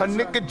low. A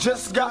nigga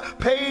just got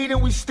paid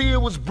and we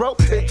still was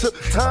broke. It took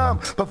time,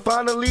 but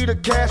finally the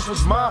cash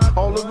was mine.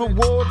 All the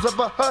rewards of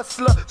a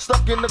hustler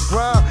stuck in the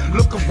grind.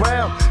 Look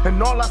around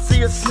and all I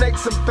see is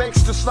snakes and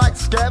fakes, just like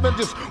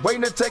scavengers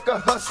waiting to take a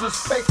hustler's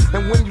space.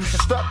 And when you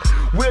stuck,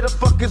 where the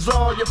fuck is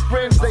all your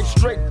friends? They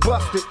straight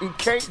busted and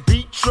can't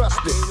be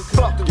trusted.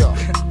 Fuck y'all.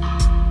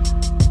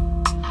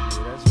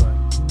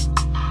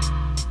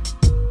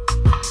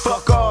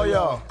 Fuck all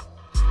y'all.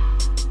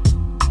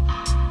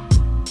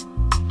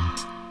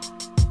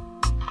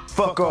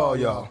 Fuck all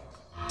y'all.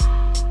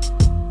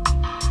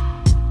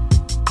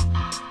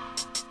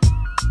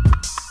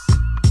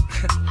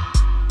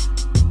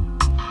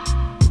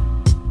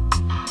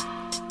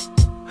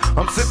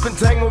 I'm sipping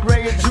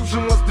Tanqueray and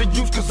juicing, what's the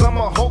use? Cause I'm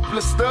a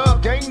hopeless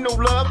thug. Ain't no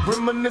love,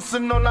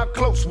 reminiscing on how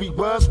close we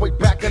was way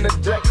back in the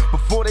day,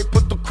 before they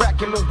put the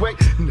crack in the way.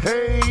 And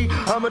hey,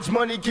 how much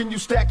money can you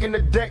stack in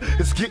a day?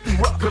 It's getting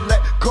rough,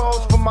 collect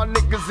calls for my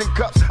niggas in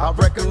cups. I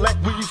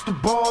recollect we used to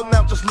ball,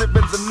 now just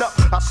living's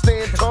enough. I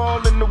stand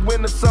tall in the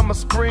winter, summer,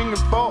 spring, and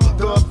fall.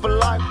 Thug for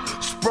life,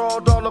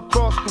 sprawled all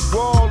across the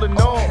wall and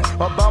all.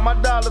 About my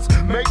dollars,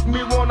 make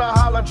me wanna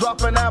holler,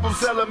 drop an album,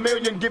 sell a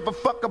million, give a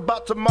fuck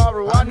about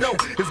tomorrow. I know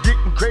it's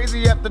getting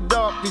crazy after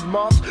dark, these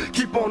mobs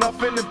keep on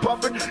huffing and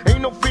puffing.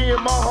 Ain't no fear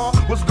in my heart,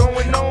 what's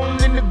going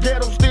on in the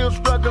ghetto? Still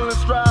struggling,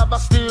 strive, I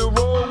still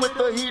roll with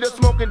the heater,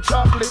 smoking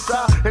chocolates.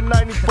 In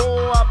 94,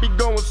 I be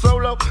going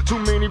solo. Too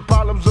many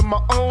problems of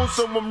my own,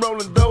 so I'm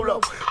rolling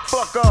dolo.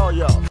 Fuck all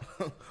y'all.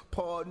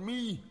 Pardon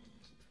me.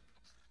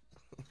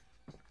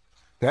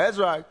 That's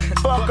right.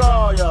 Fuck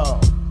all y'all.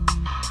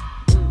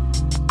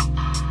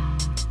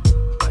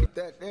 Like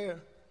that there.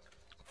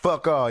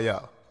 Fuck all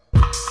y'all.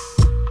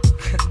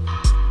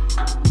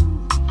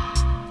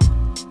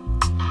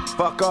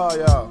 Fuck all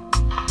y'all.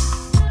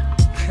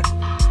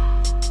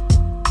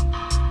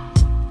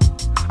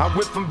 I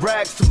went from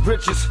rags to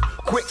riches,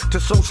 quick to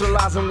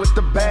socializing with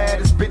the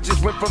baddest bitches.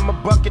 Went from a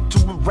bucket to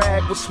a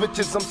rag with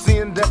switches. I'm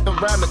seeing death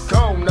around the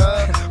corner.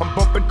 I'm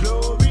bumping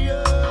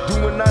Gloria,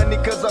 doing 90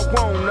 cause I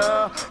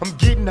wanna. I'm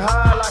getting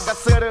high like I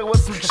said it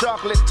was some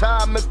chocolate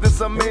time. Mixed in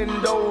some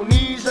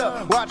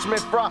Indonesia. Watch me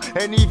fry,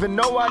 and even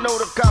though I know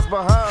the cops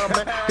behind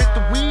me, hit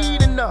the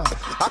weed enough.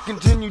 I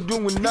continue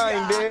doing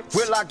 90.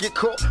 Will I get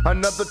caught?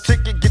 Another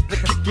ticket, get the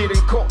kick it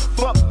in court.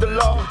 Fuck the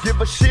law,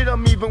 give a shit,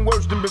 I'm even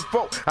worse than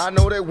before. I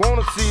know they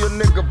wanna see a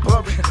nigga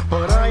buried,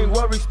 but I ain't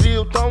worried,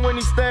 still throwing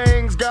these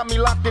things. Got me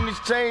locked in these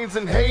chains,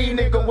 and hey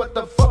nigga, what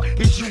the fuck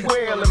is you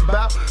wailing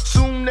about?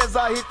 Soon as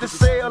I hit the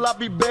cell, I'll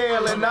be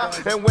bailing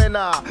out. And when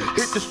I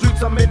hit the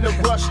streets, I'm in the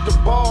rush to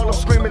ball. I'm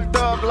screaming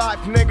thug life,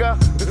 nigga.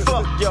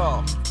 Fuck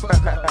y'all.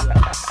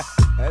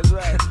 That's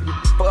right.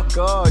 Fuck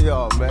all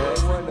y'all, man.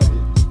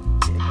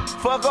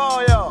 Fuck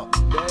all y'all.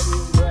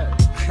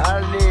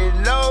 I need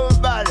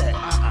nobody.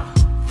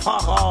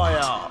 Fuck all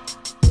y'all.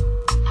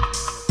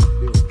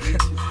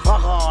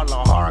 Fuck all the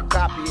hard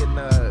copy and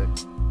the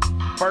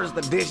first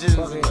editions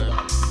and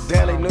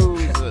Daily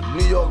News,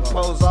 New York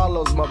Post, all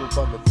those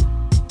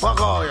motherfuckers. Fuck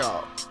all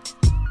y'all.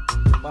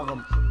 Fuck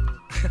them.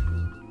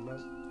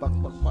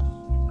 Fuck.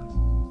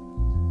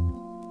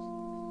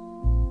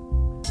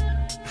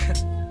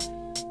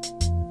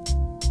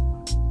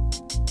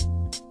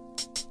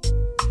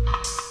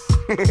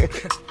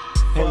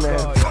 Hey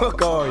man,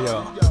 fuck all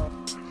y'all.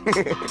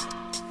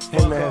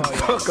 Hey man,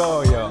 fuck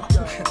all y'all.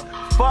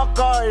 Fuck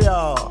all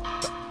y'all.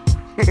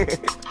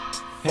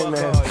 Hey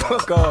man,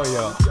 fuck all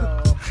y'all.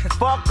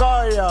 Fuck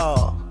all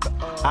y'all.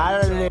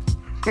 I don't.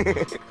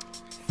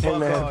 Hey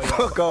man,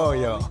 fuck all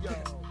y'all.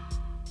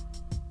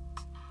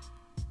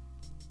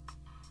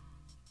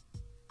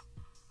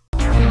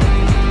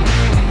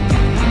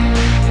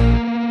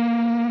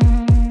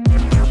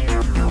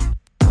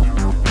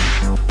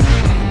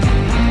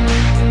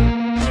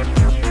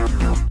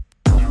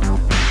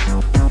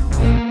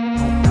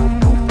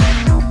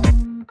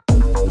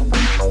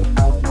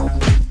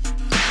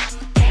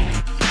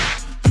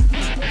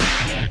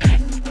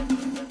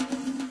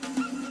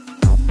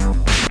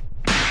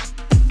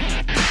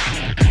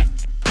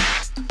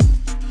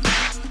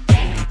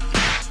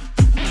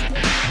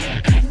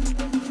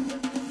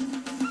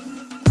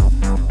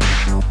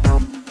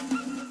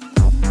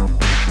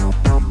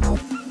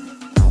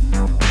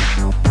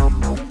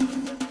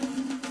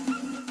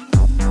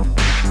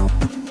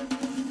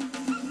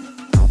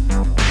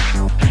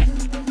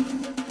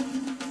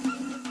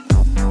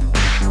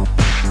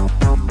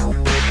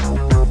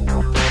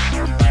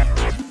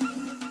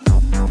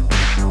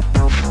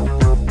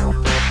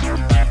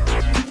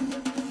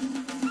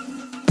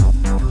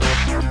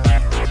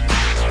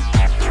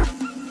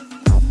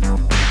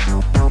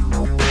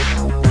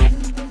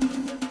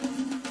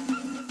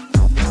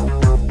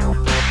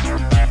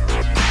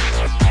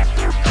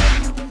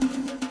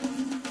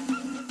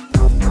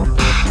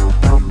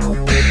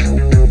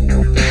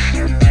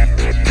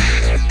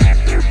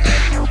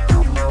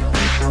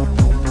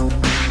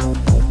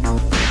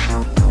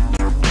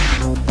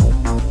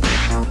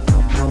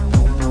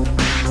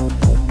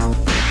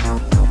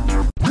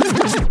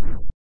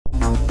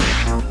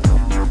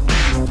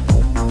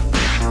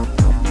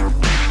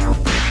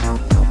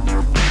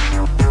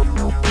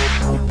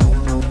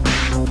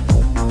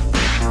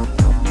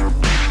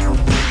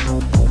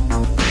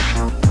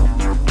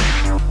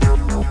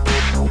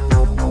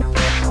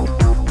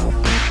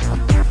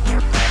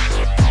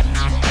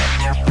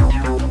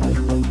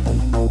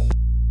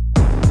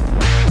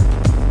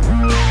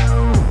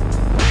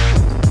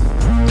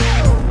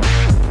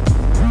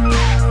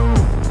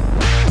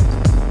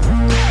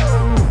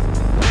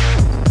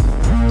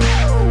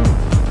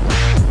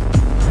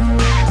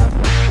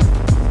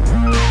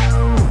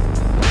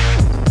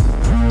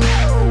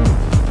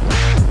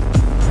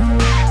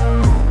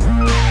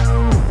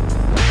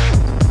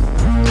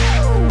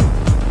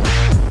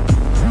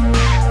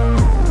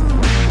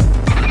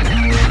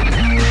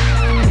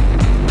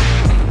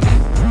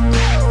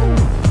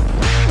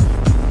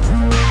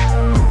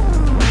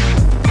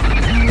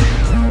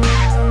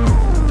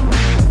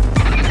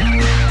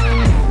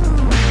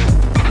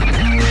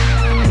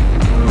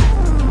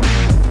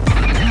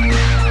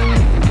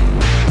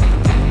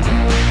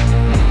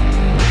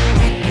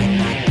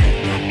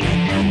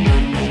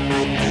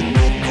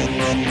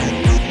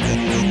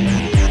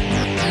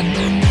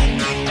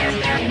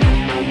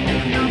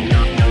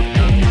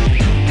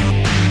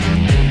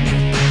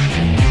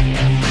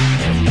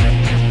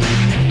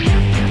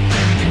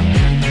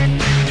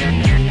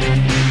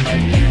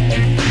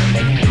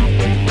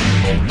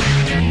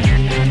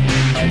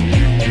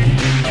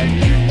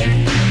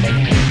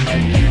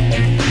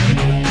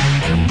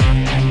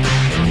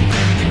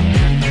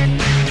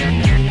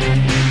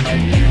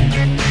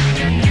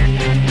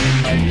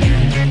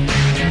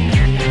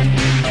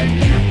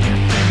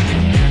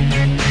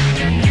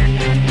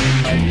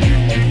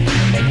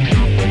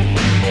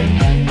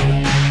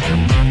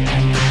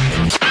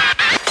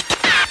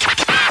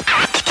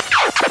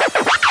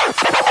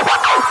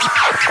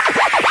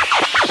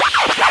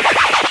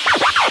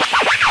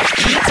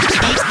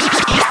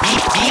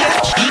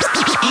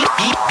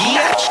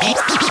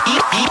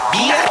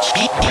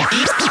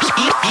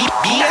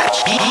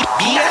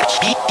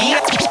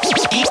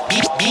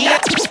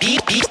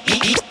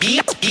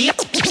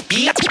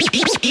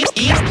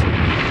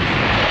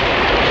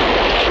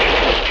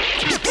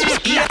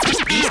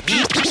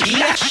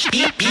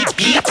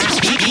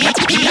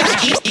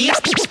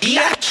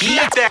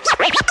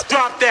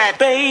 Drop that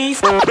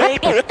bass.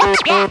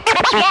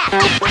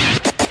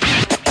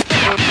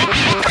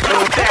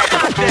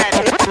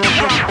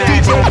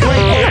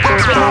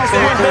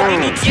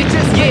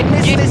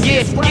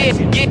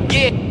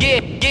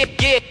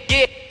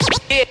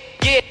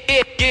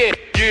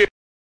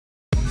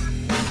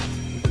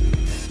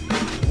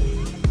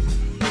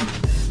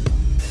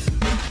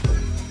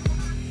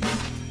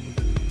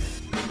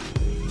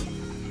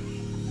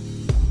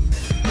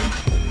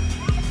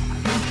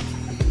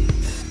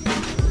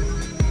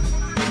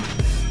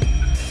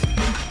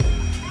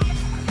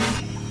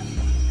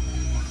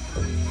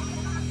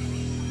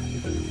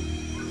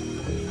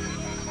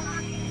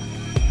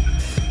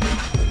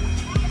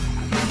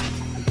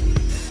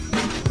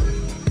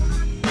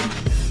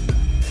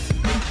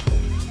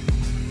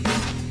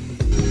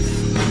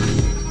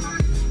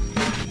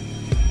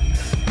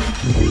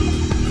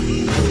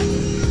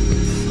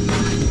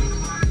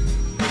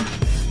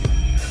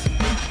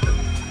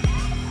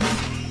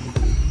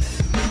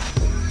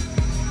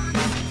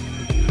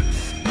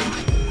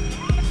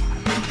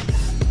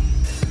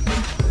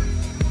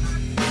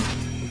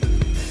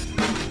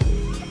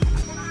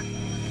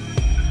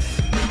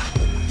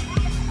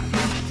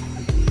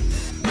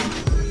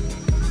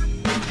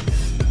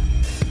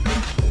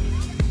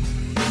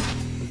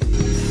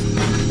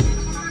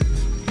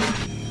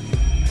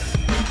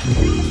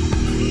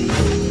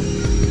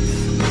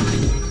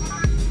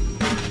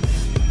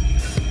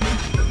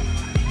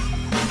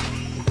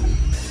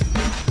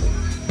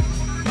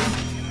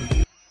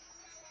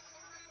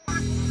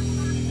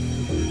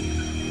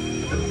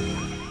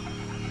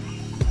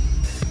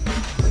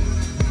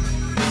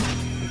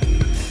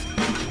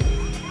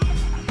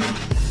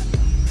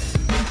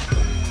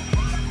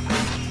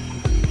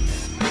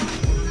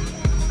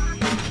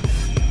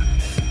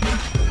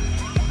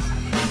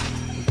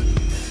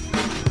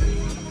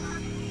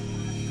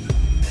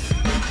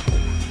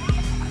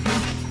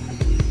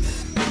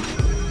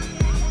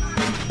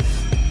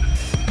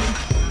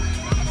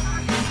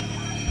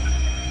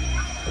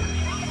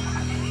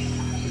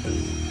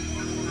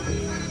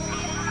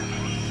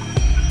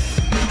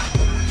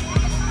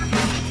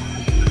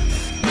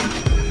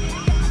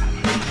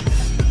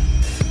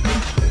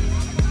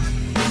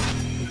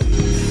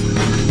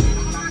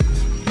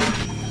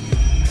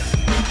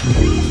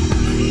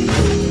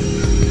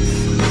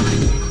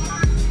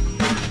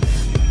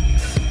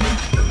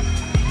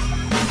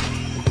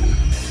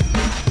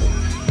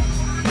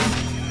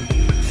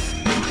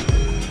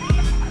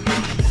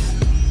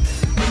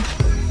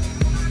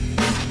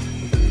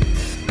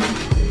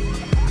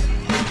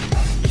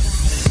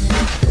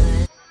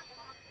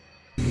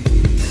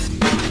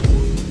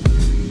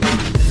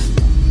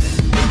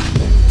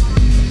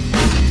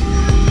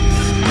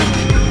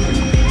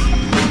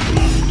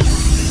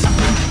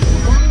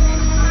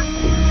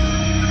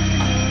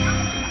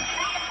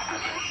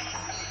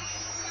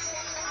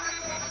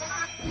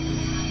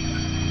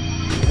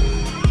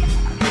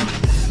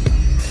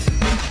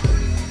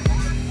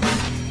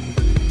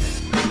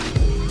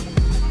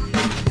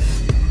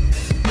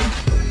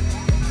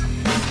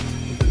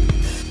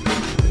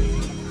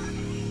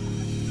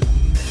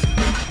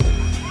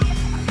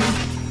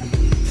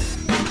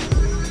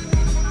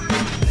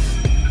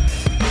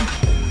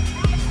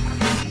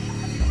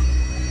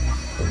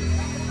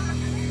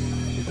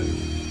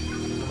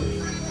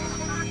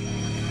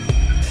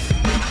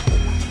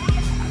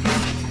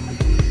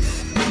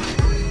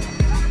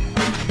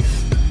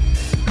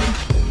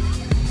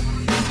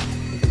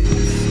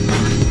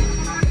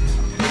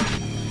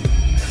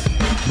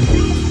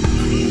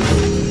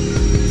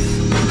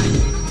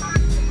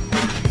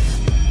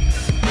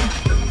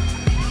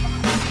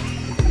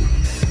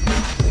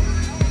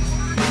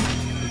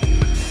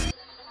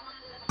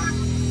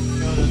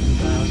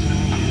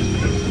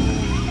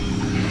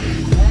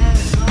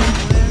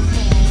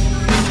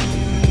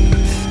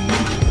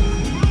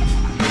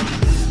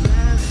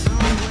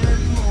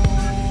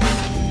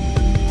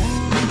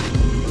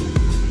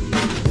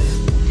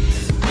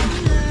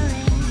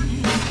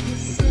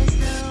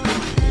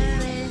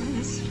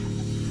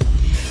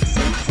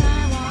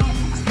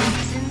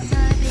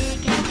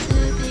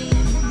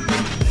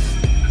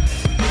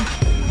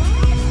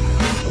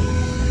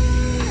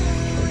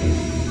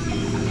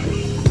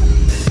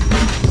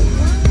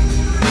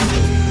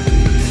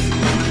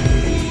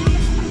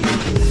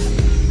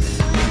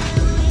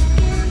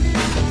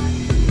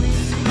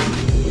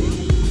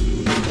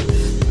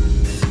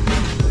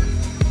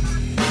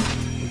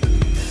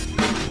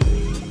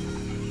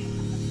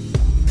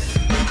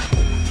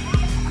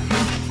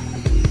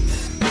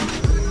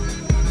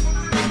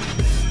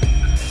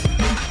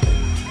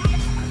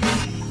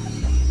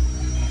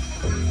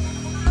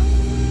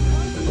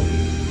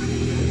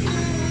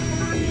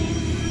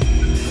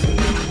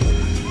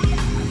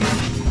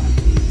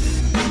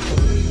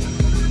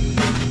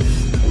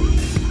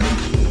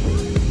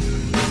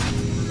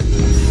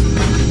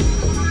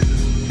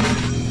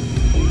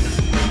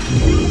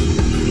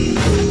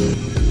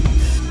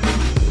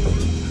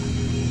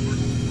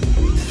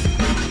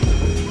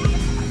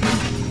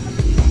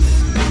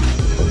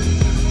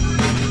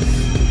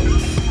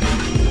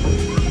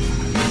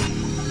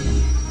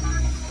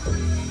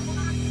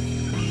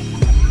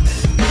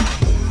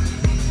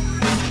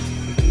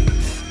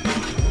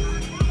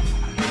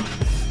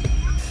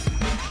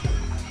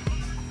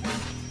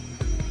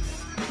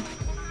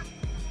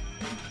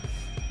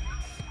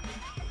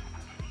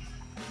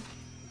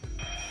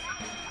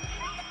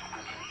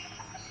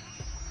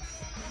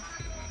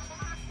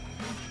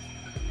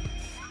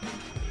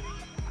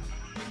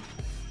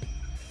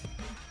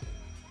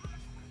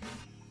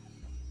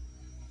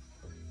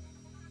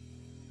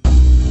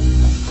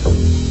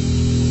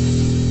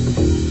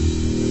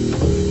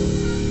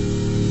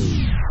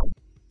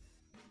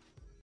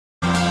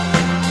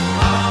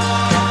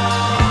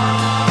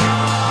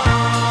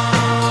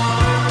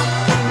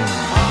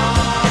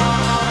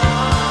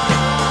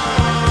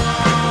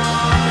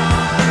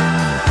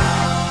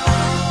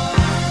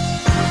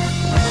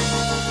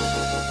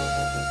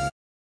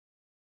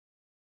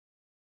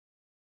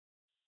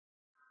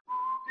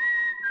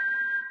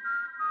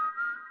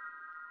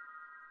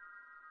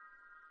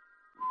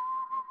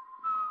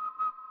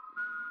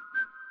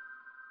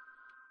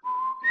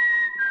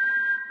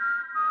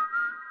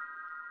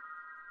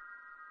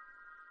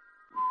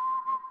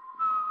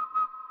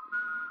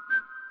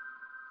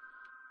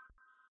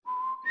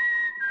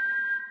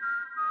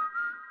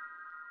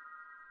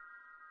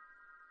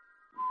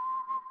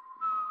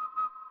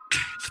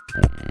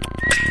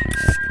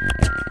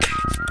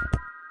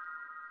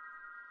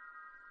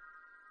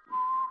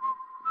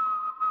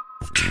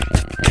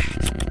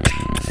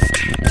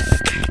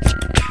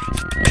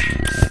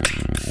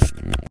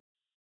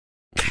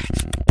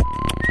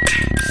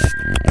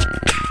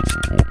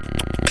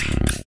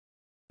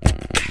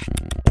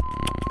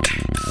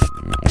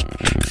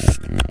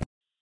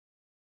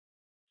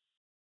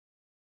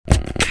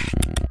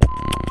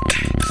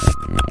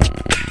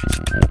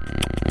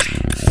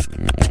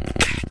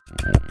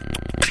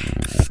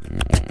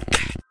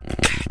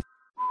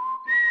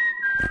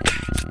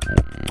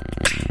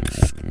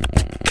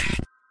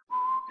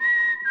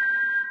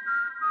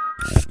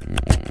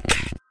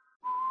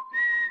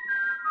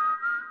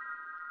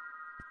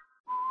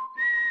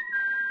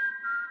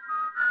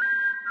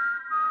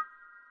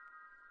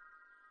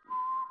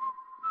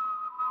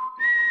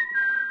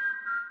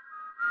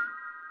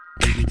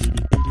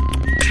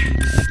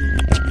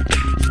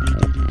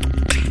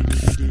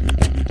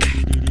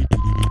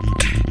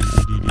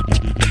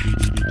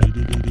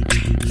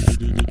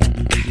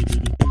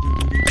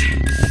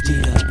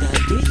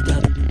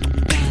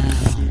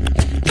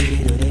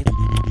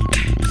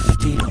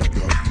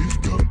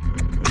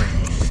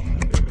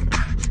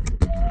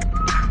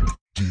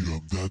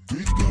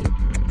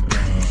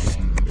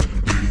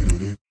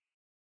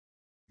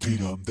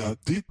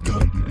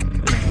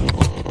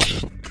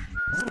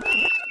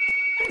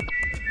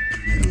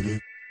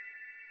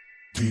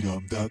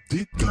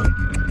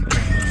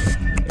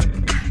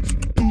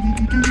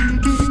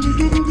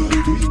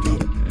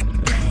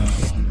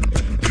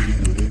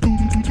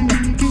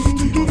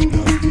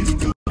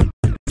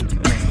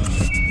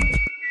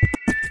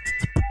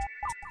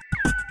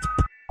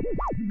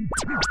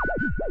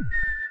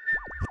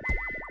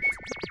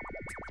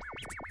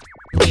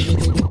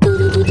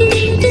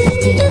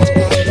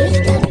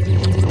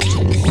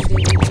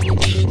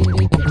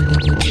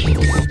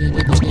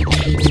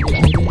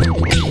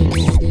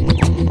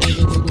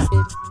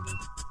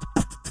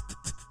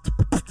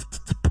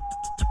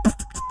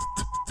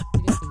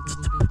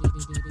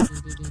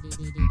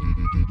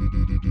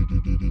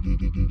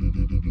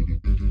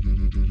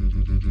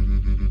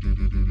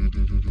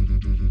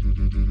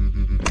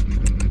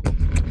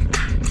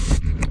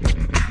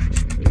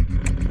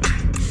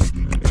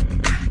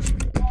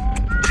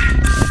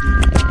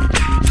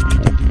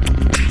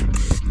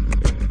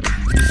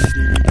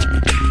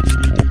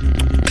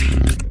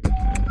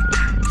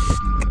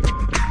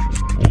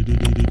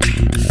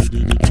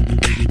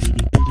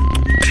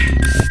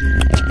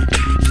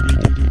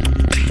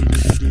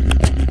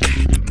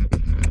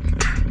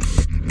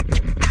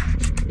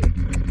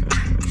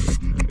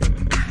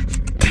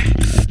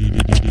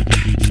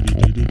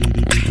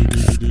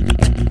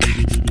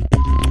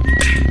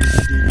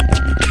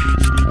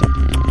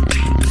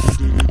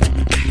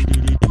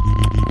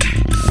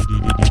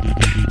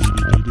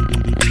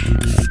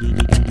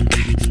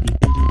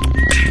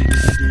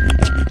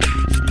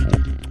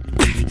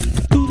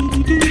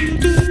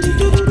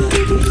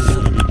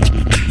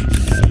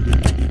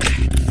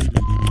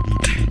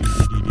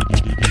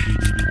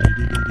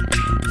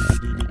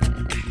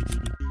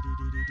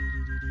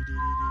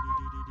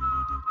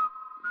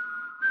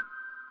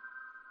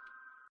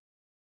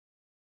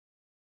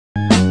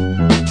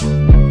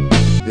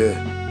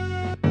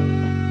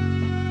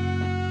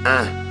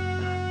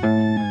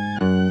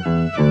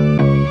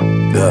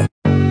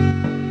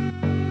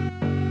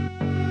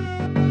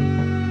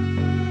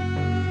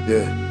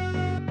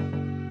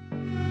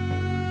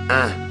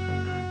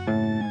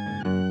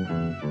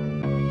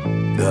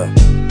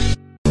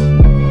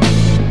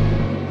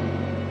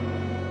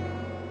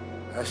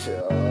 That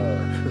shit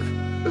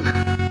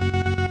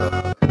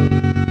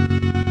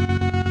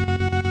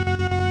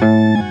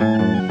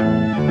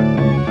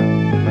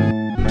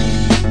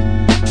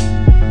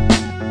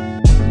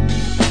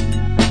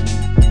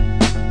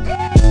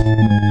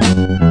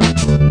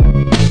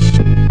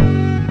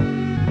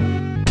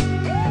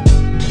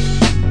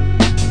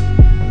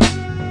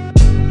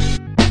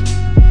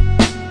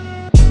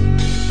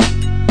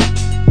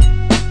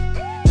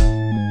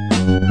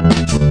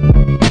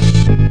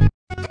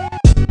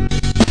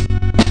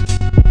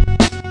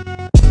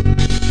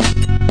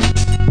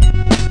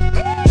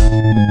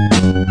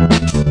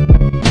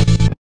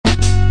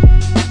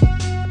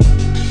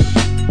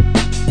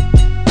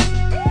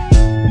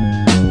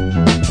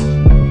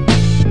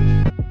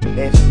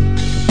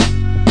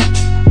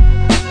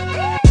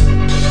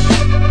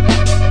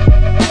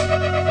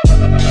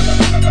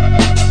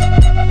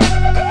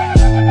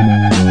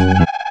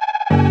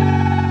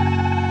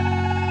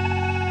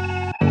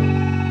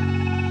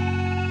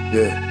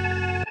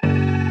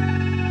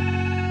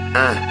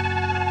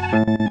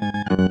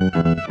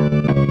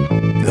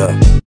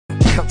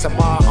Come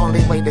tomorrow,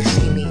 only way to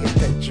see me is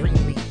to dream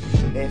me.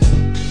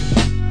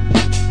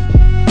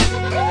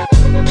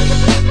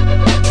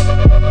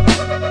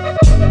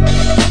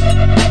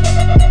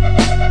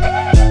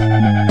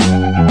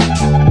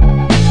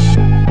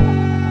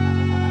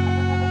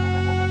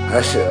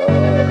 That shit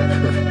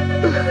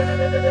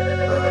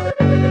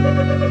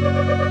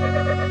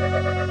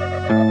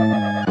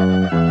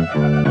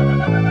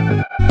hard.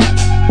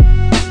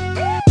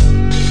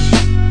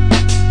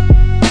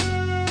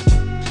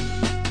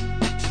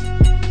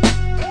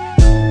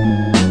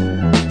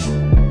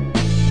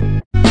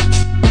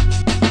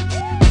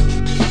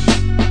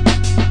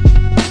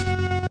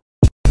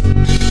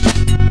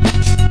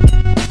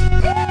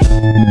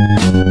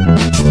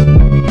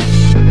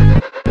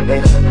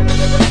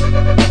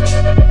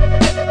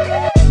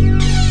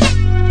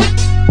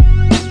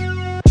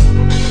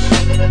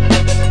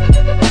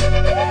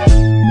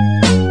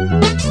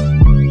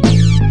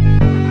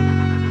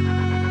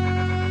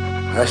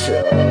 That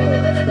shit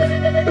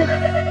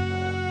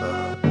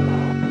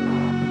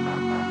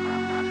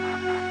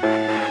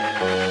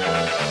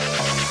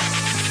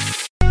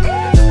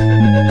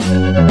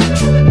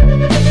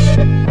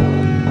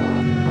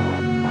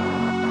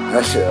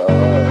That shit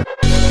hard.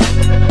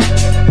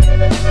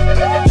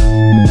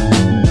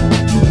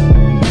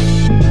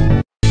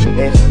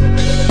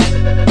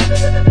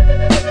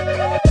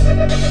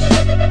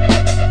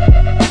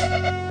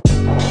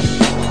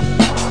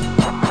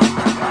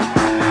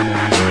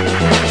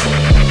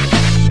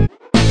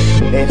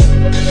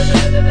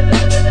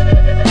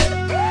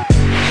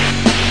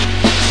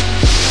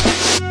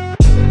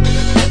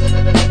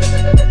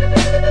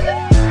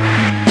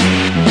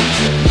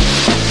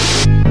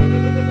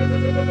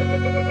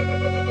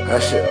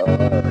 That shit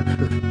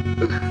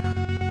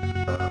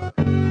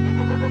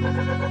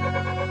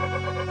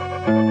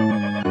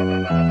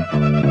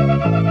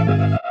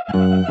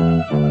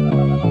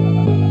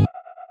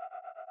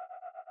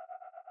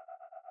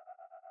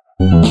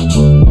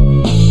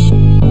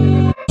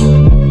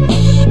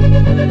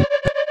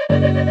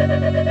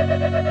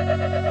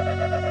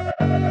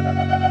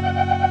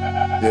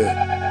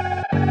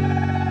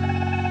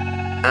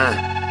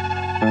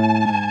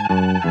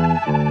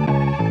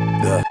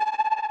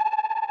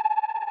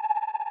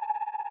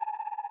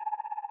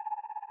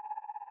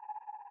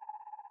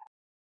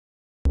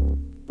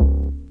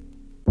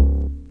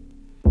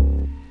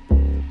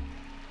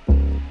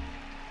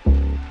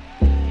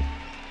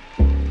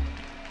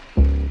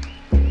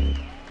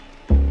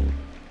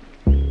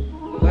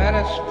Let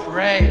us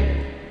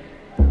pray.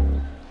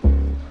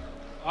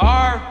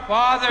 Our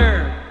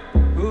Father,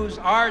 whose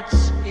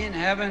art's in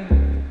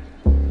heaven,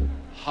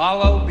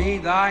 hallowed be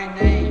thy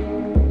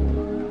name.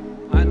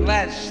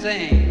 Unless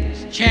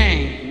things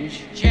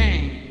change.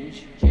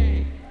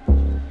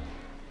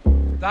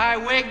 Thy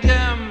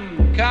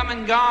wisdom come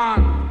and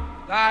gone,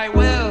 thy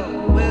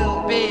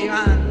will be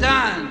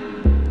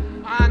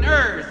undone. On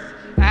earth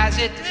as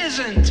it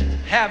isn't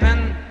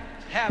heaven.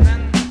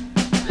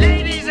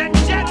 Ladies and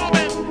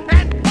gentlemen,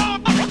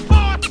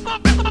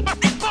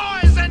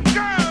 boys and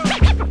girls,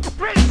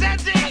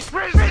 presenting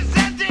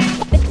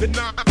the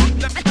non-profit,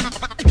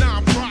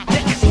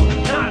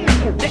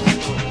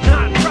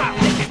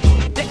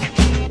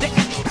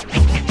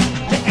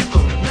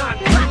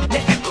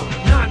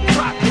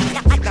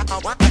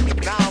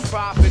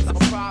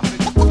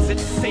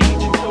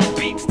 sage and no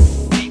beats.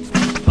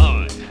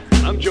 Hi,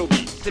 I'm Joe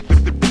Beats.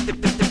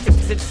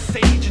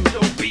 Sage and no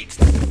beats.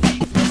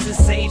 This is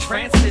Sage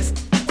Francis.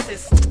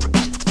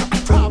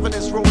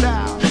 Providence, Rhode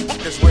Island.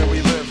 That's where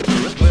we live. Up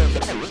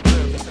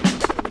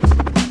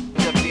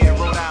there,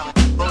 Rhode Island.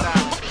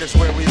 That's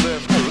where we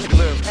live.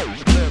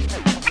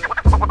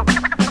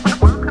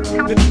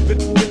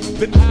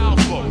 The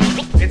album.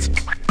 It's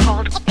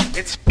called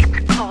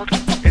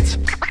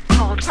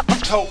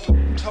Tope.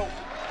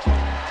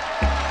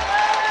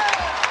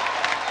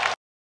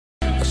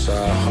 I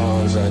saw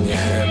horns on your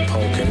head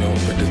poking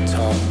over the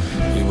top.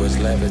 You was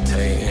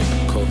levitating,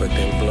 covered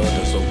in blood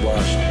as a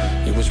wash.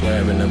 You was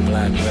wearing a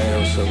black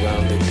veil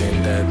surrounded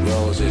in dead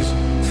roses.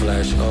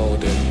 Flesh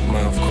older,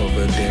 mouth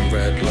covered in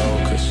red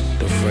locusts.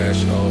 The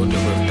fresh odor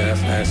of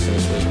death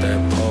essence was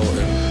that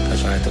potent. I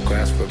tried to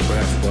grasp for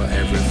breath, but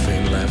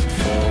everything left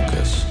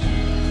focus.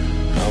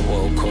 I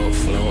woke up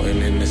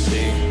floating in the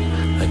sea.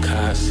 I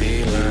can't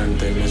see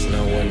land and there's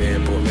no one here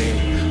but me.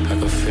 I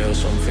could feel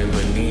something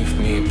beneath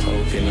me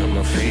poking at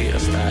my feet. I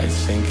started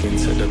sinking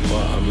to the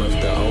bottom of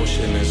the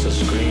ocean as I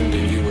screamed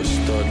and you were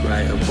stood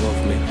right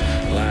above me.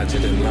 Larger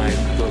than life,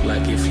 looked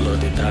like you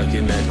flooded out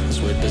your necklace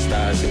with the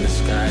stars in the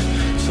sky.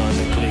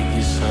 Sonically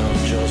you sound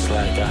just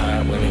like a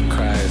heart when it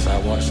cries. I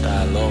watched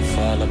our love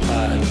fall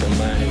apart and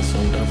demise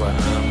under a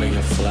army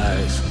of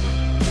flies.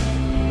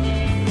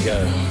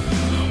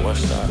 Yeah,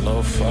 watched our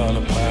love fall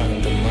apart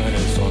and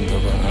demise under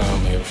an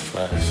army of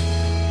flies.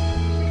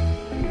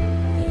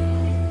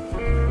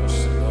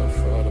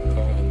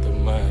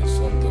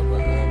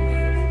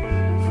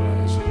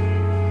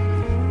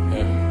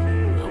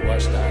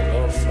 Watch that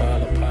love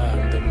fall apart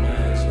and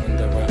demise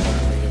under an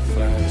army of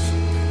flies.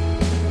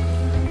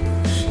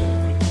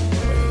 Shit.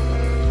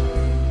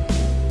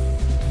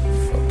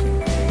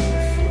 Fucking army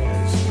of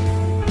flies.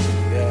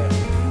 Yeah.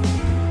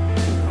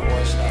 I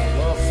watch that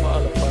love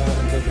fall apart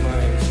and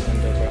demise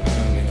under an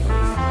army of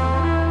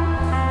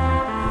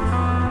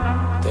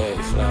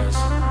dirty flies.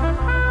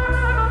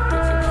 They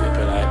can keep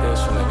it like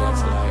this when I get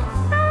to like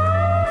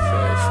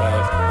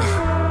 35.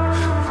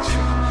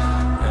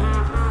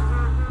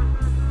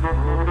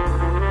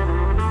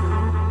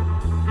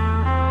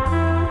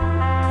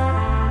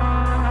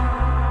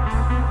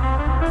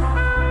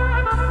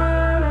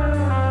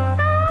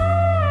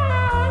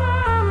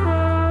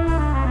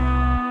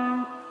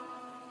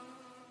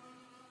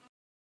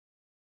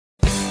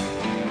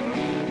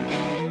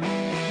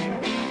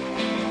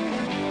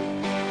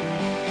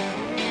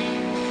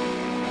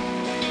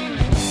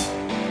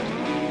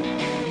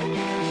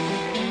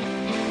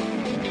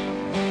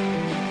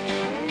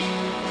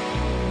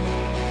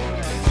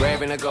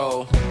 Grabbing a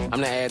goal, I'm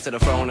the heir to the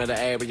throne of the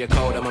area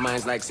code, and my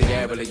mind's like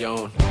Sierra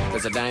Leone.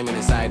 There's a diamond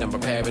inside, I'm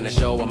preparing a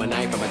show. I'm a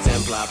knight from a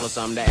Templar, plus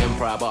I'm the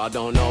Emperor, but I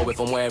don't know if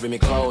I'm wearing me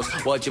clothes.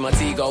 Watching my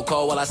tea go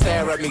cold while I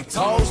stare at me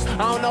toes. I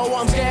don't know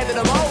what I'm scared of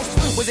the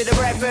most. Was it the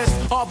breakfast,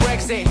 or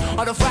Brexit,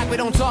 or the fact we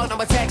don't talk, no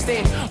more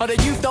texting, or the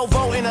youth don't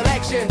vote in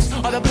elections,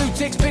 or the blue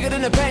ticks bigger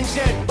than the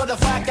pension? But the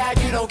fact that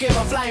you don't give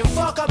a flying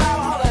fuck about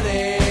all of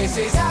this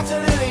is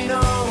absolutely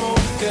normal,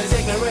 cause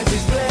ignorance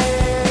is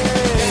bliss.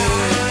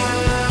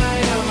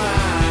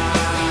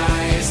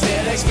 Dynamite,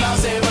 still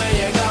explosive when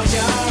you close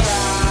your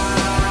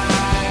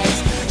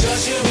eyes.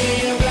 Just you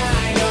being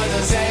blind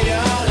doesn't save your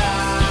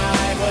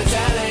life. We're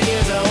telling you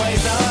it's a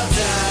waste of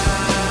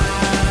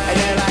time. And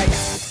they're like,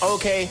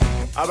 okay,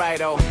 alright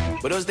though,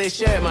 but does this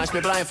shirt match me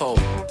blindfold?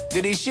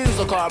 Do these shoes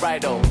look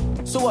alright though?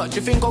 So what,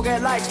 you think I'll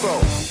get likes, bro?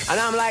 And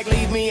I'm like,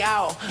 leave me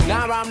out.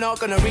 Now I'm not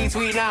gonna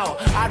retweet now.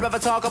 I'd rather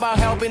talk about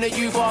helping the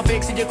youth or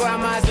fixing your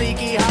grandma's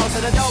leaky house.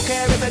 And I don't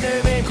care if a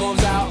new me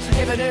comes out,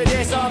 if a new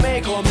this or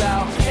me comes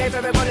out, if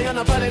everybody on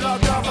the planet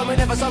locked off and we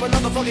never saw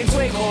another fucking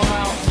tweet come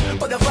out.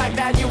 But the fact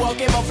that you won't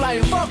give a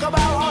flying fuck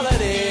about all of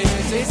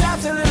this is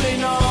absolutely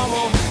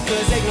normal,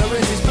 cause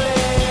ignorance is bliss.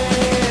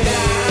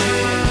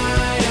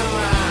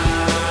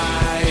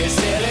 Dynamite, it's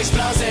still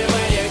explosive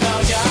when you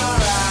close your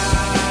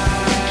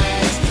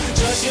eyes.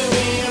 Just you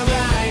being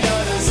blind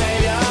doesn't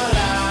save your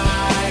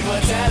life.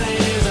 We're telling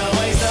you it's a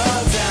waste of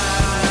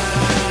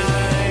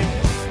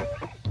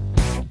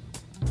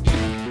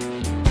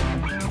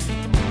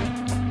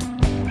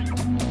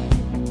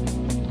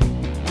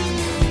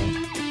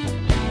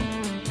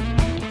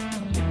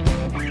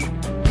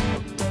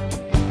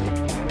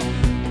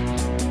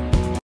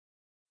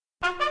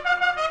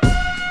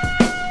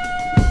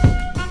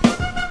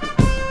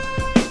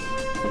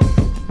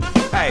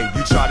Hey,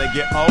 you try to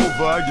get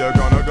over, you're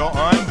gonna go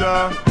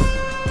under.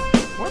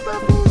 What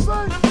that fool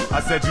say? I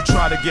said you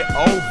try to get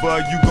over,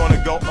 you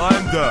gonna go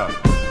under.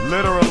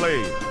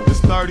 Literally, it's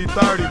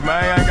 30-30, man.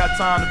 I ain't got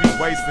time to be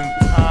wasting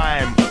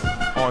time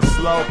on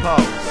slow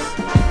posts.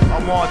 I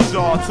want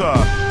y'all to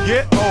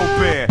get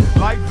open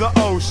like the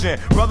ocean.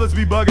 Brothers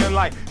be bugging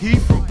like he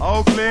from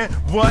Oakland.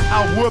 What?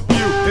 I'll whoop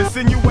you.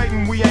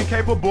 Insinuating we ain't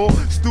capable.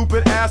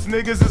 Stupid ass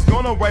niggas is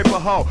gonna rape a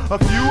hoe. A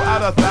few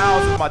out of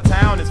thousands. My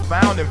town is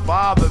founding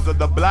fathers of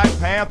the Black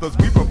Panthers.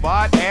 We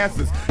provide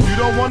answers. You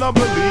don't wanna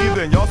believe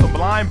in y'all some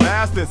blind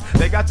bastards.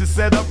 They got you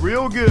set up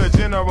real good,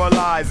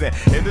 generalizing.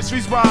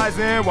 Industry's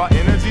rising while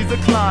energy's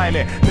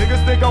declining.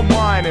 Niggas think I'm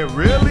whining.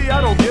 Really?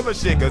 I don't give a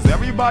shit, cause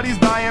everybody's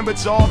dying,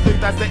 but y'all think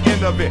that's the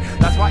end of it.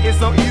 That's why it's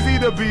so easy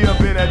to be a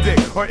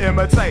Benedict or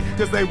imitate,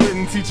 cause they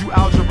wouldn't teach you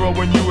algebra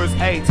when you was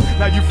 8.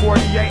 Now you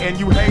 48 and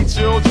you hate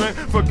children.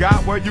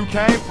 Forgot where you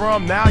came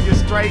from, now you're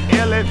straight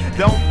illin'.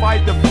 Don't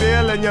fight the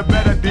feeling, you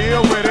better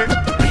deal with it.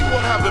 People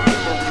have the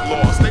memory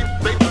loss. They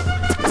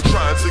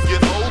trying to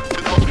get over.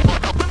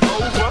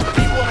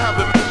 People have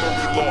the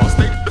memory loss.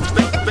 They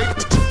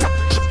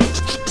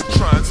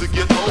trying to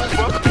get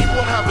over.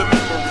 People have the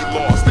memory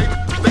loss. They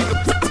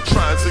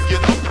trying to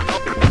get over.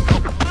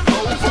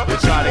 You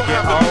try to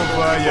get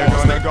over, you're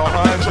gonna go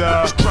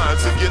under. Trying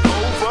to get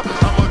over,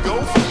 I'ma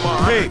go for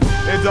mine. Hey,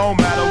 it don't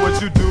matter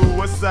what you do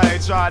or say.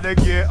 Try to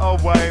get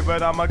away,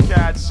 but I'ma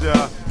catch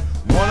ya.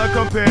 Wanna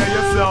compare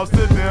yourselves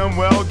to them?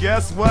 Well,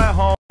 guess what,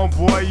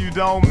 homeboy, you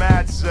don't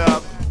match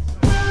up.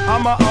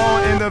 I'm my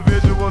own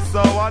individual,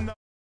 so I know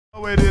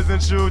it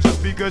isn't true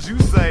just because you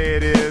say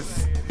it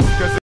is.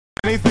 Cause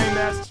anything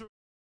that's true.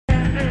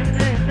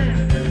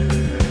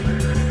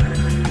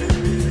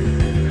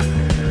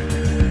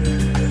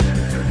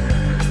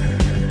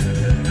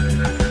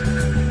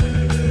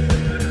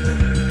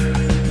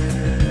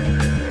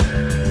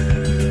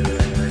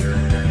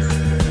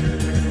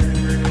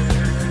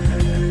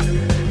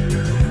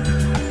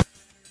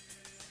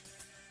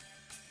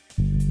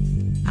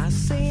 I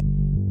see.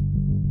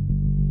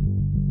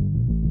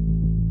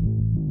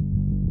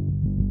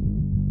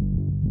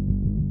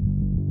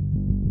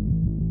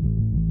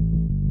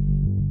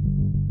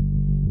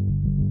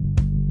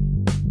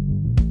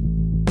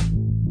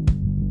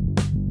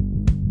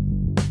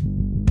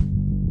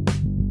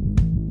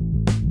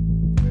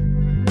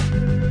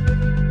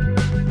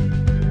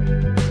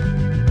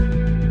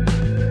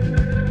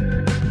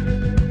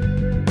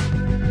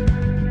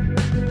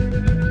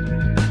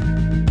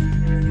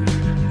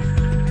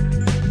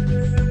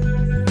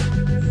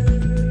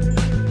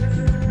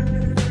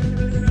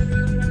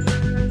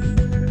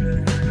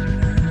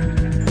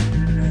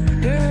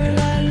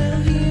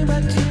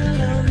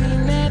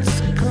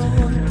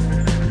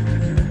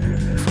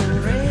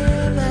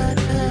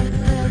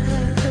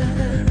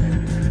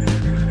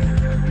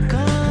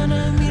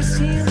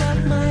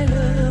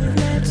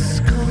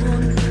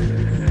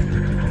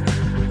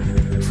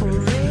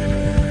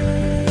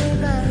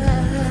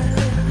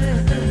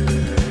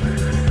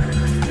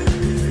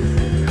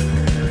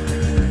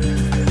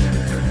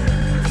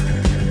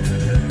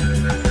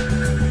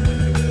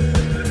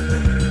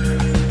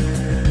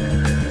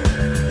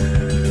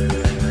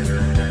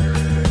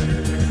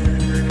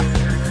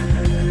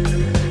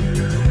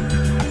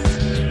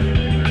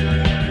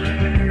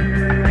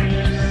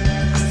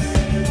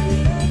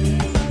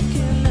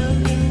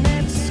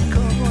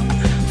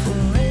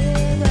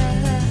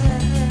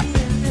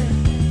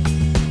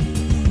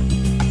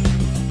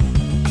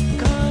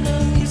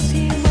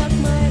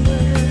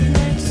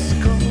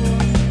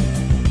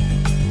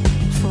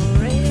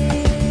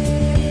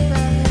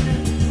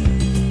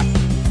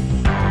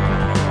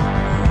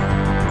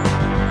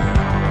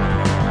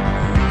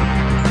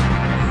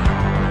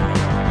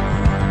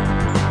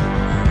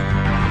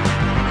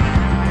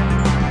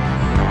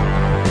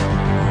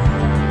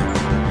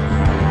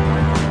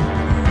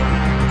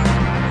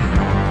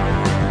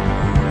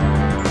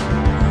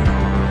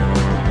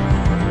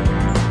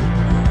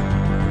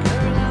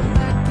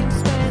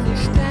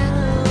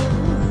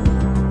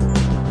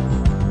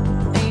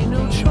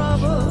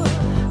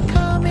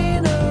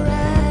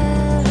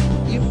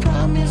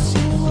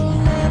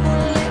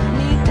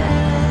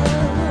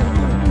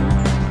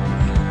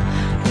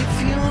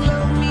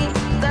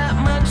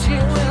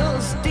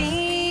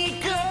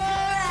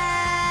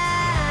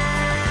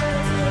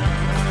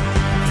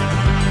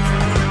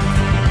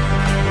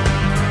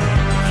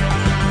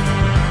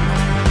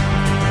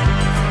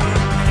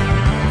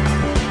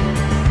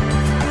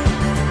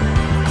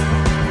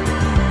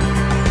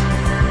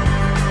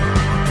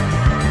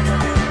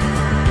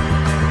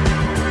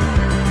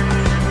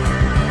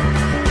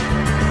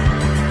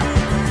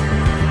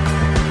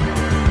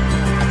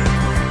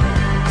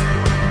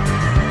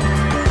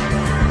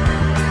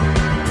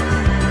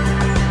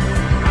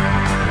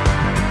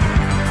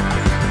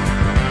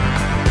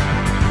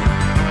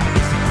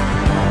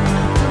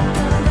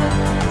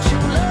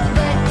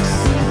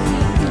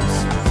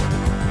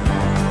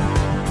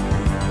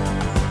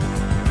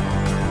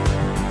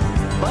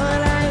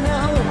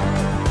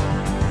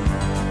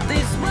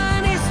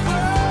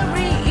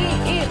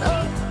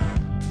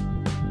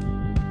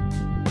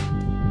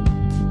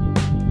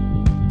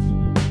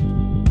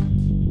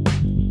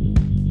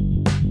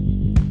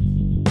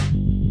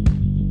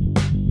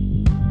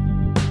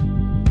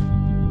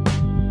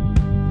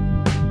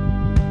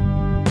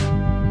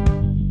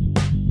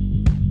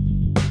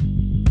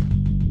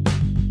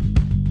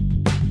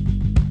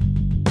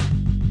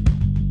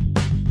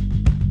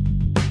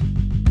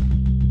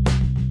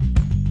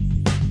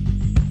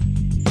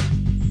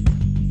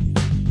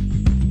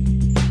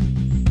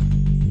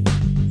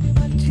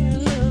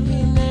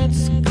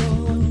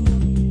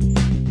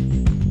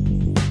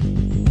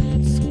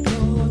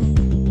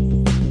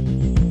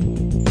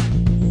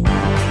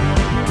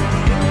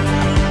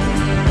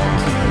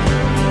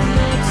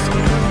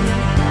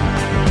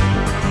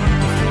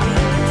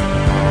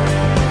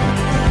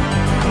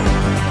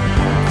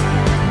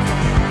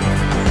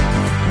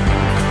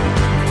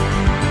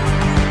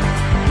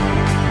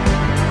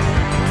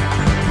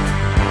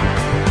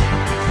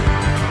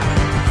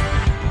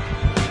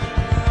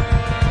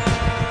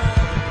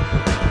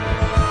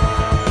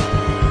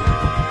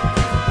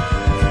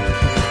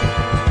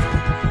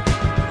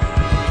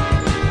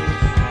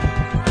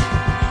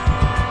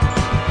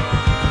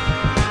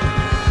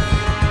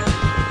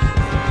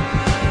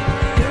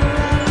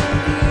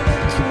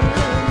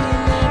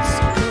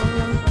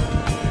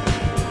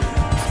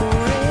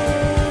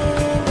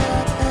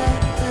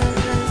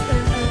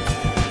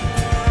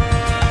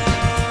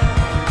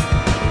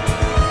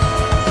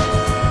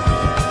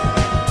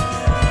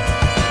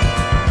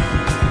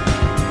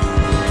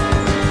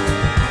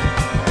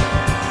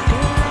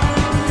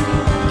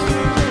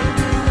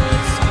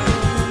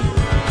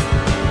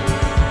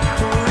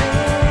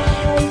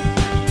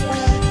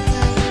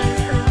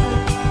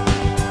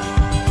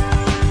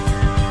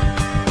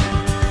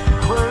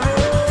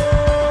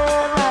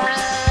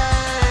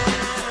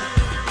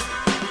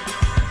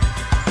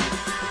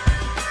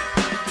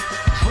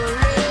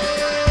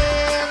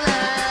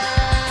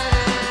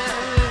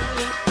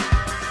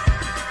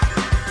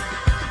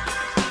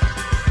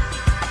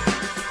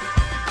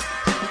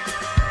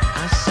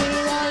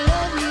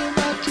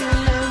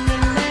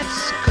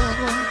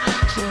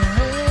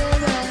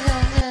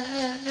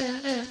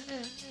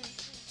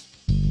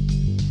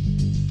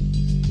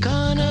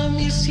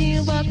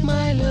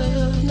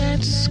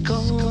 that's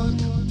gone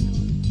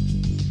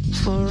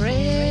forever.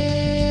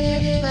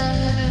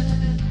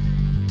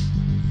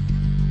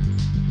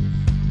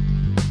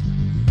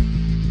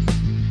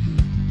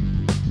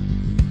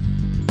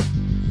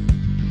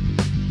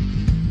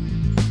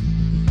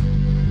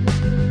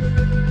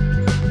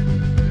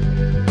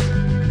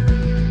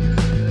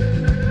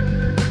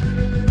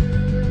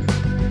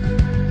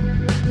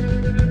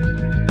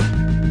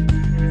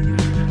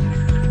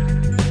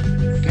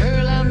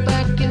 Girl, I'm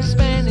back in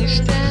Spanish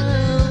Town.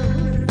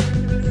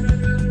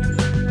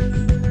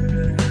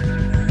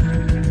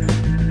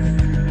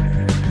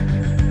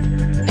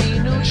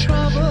 Ain't no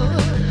trouble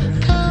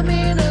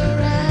coming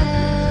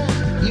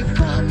around. You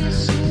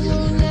promise you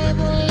will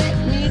never let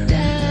me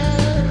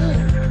down.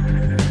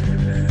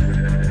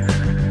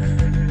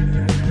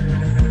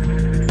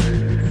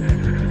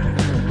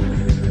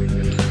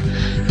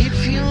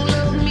 If you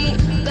love me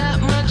that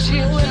much,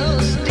 you will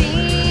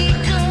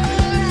stick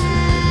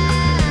around.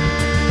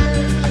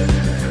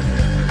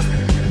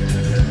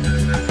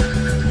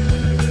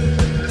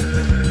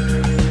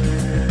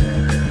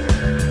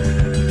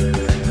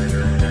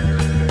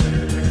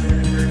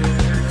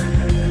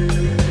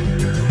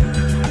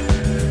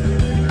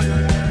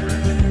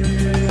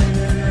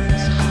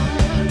 It's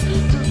hard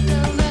to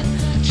tell that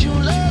true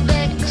love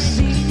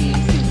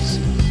exists.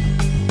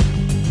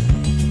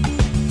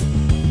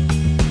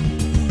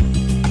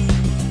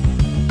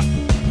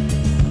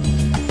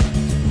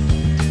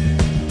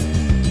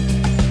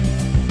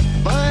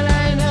 But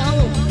I know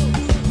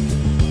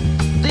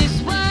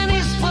this one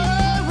is for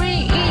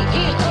real.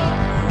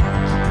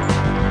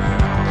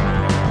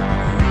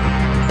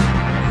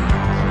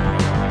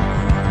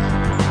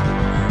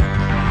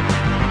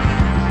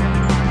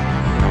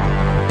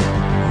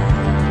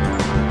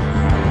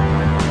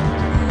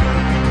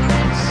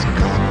 Let's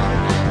go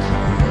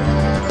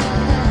forever.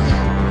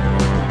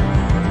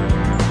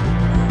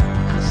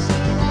 I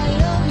said I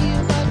love you,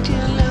 but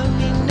your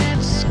loving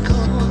that's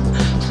gone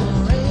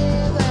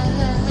forever.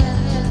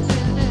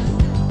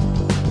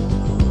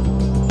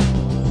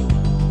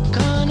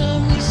 Gonna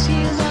miss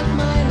you, but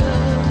my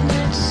love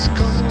that's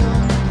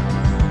gone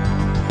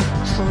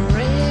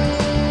forever.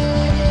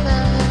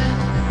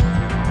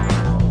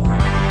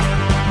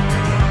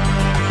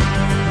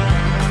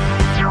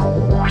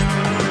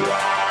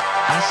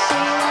 I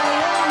said I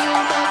love you,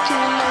 but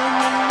your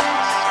loving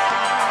that's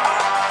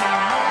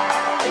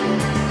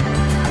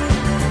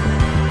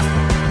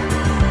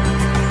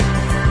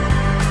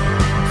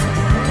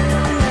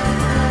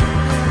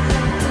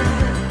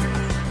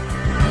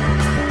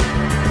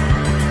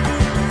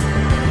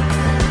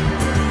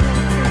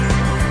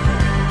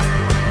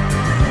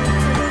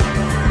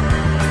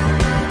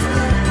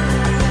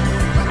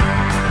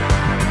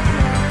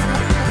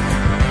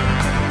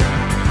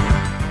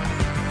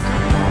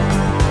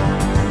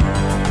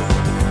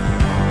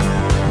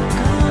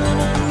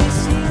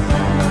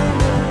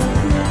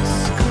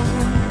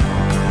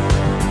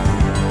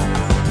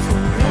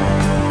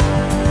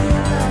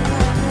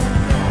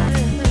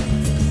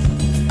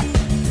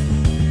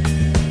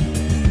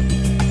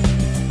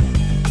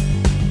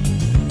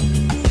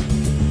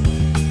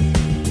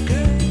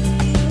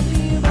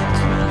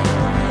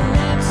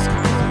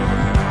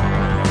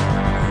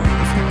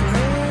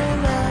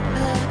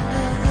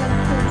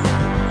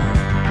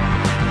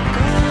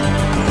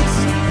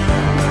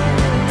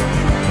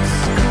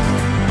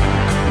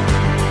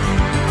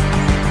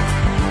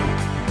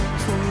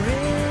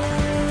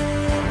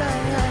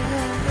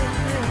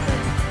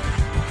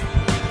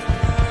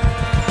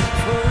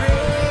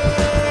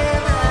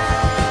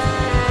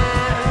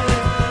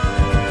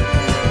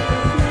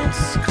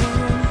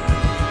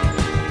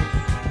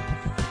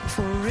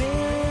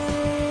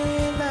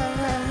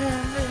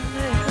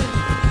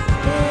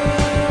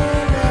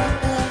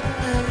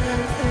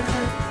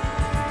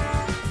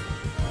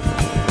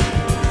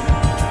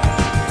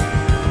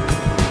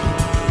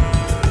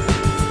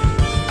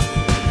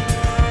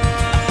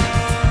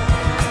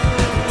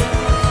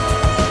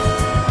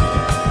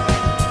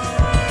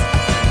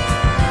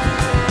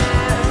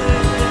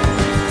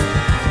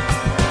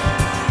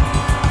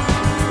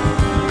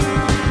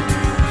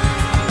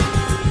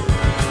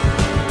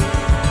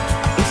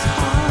It's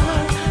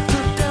hard to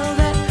tell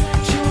that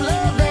true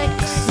love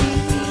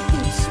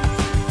exists.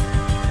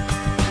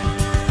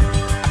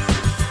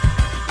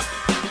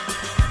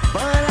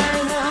 But I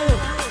know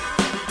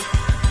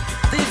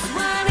this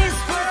one is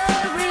for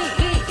real.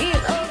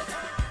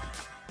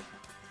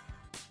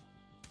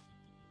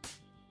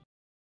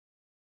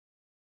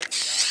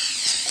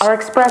 Are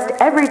expressed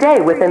every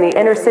day within the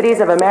inner cities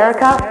of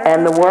America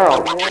and the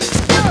world.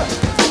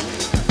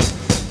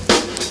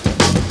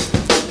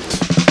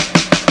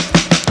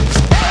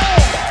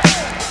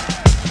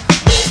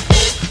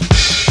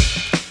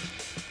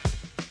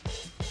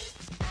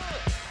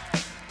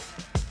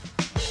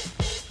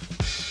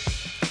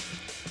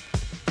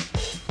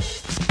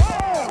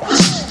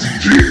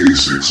 DJ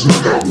A6, and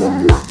I got one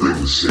more thing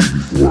to say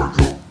before I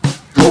go.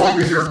 Don't let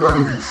me hear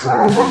none of you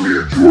front on my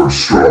man George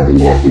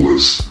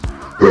Stroumboulopoulos.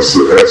 That's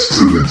the S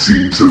to the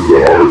T to the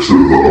R to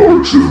the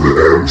O to the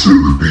M to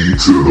the B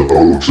to the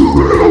O to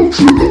the L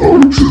to the O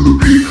to the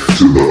B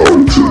to the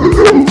O to the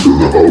L to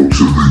the O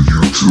to the U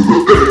to the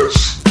S.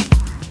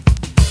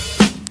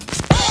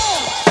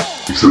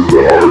 To the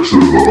R to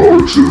the O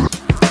to the,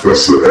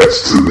 that's the S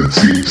to the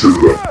T to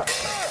the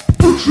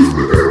O to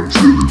the M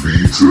to the B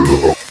to the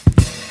O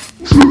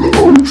to the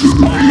O to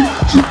the B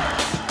to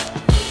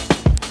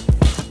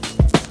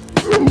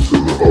L to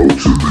the O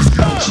to the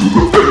U to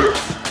the S.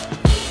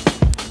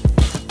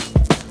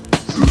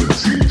 To the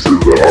T to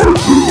the R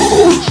to the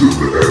O to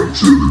the M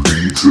to the B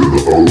to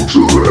the O to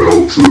the L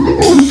to the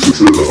O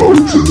to the O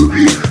to the B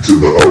to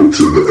the O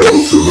to the L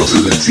to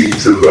the T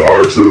to the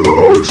R to the O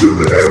to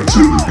the M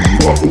to the B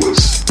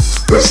Marvelous.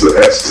 That's the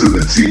S to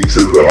the T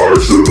to the R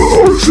to the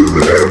O to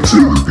the M to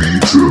the B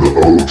to the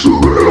O to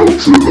the L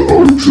to the O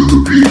to the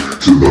B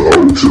to the O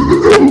to the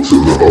L to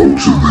the O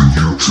to the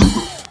U to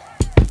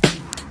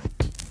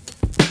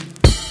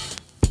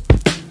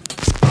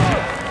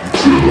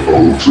the O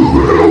to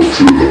the L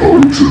to the O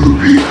to the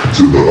B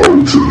to the O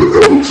to the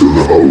L to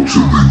the O to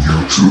the U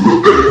to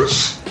the S.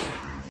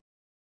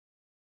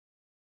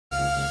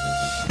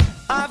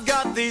 I've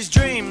got these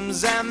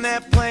dreams and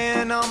they're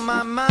playing on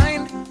my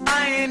mind.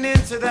 I ain't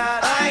into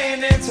that, I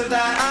ain't into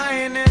that, I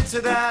ain't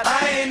into that,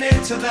 I ain't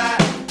into that.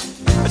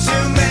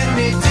 Too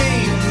many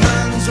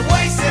demons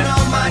wasting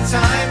all my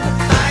time.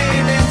 I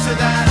ain't into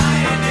that, I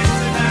ain't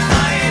into that,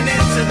 I ain't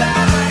into that, I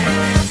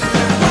ain't into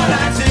that. What I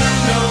do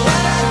know,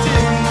 what I do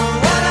know,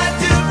 what I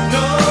do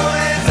know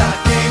is I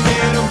came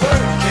here to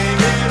work, came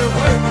here to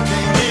work,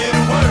 came here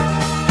to work,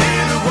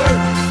 here to work.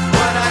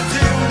 What I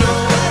do know,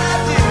 what I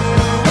do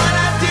know, what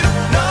I do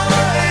know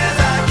is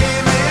I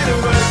came here to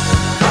work.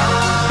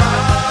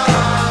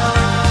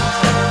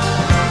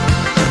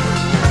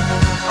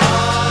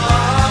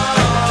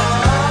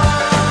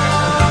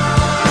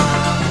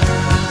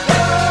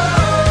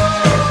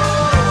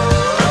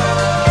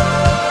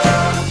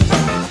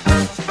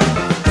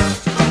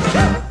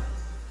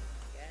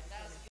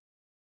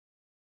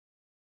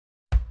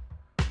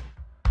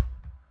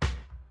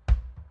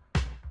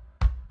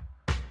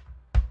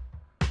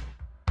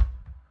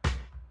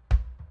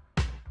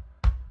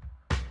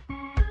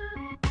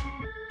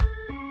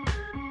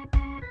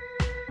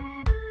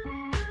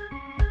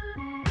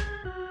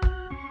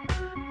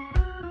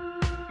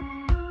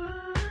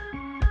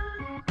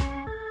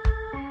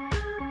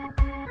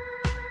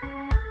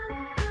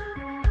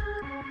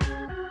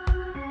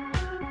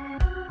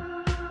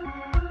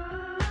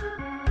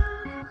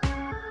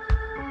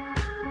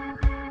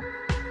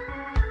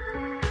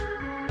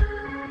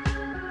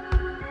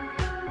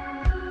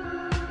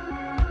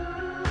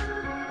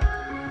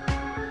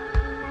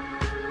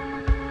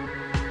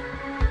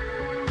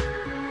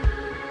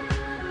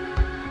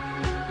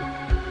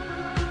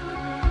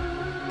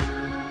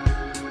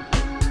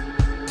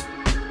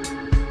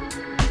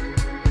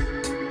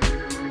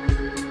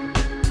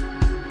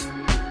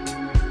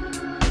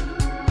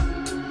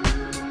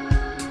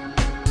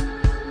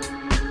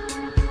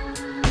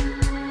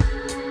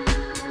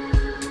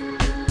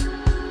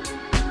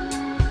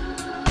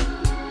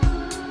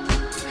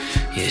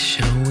 Yeah,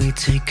 shall we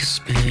take a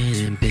spin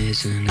in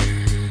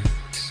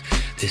business?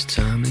 This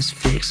time is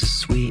fixed to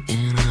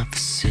sweeten our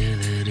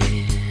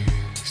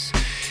facilities.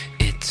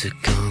 It took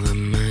all the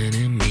mine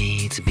in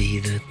me to be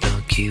the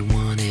dog you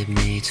wanted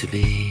me to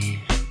be.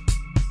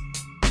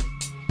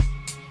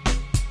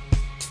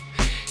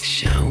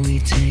 Shall we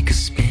take a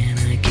spin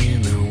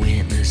again, the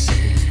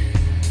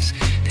witnesses?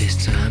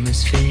 This time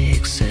is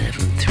fixed,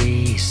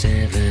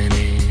 737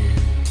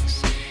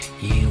 is.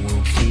 You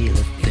won't feel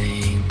a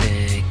thing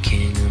there,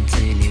 king,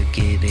 until you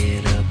give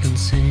it up and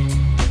sing.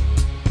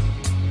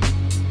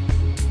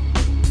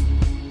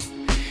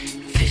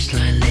 Fish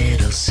like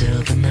little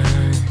silver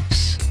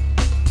knives,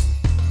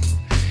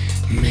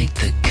 make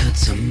the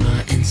cuts on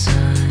my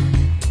inside.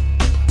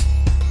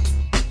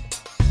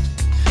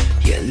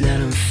 Yeah, let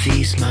them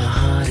feast, my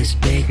heart is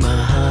big,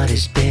 my heart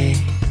is big.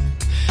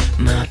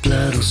 My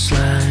blood will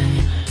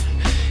slide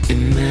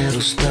in metal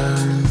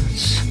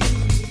studs.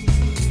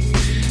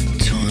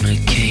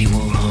 Tourniquet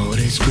will hold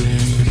its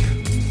grip,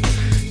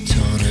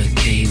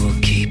 tourniquet will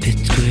keep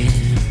its grip.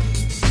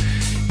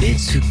 It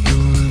took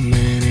all the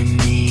man in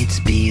me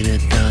to be the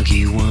dog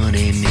you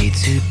wanted me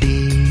to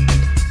be.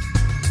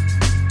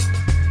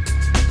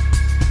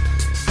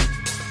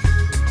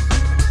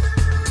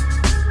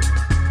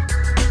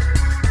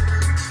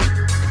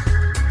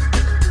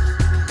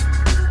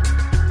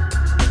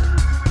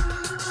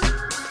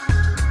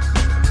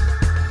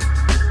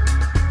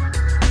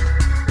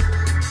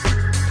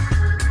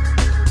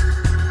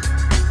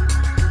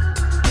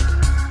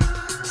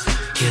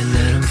 Yeah,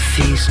 let them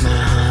feast, my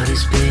heart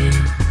is big.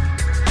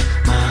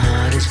 My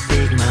heart is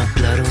big, my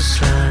blood will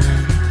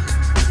slide.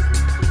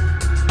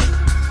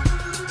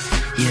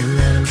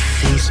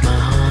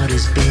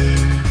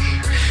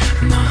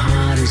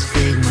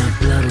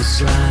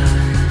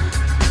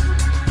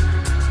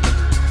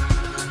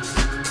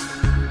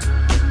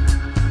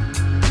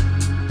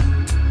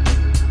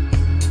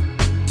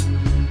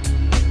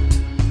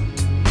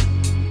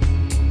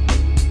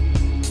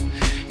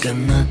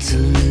 to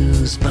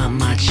lose but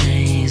my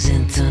chains.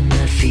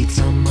 Internet feeds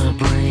on my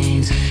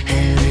brains.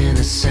 Head in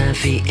the sand,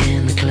 feet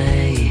in the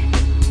clay.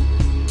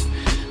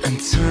 And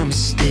time is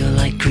still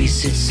like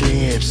grease, it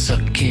slips.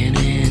 Sucking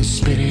in,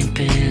 spitting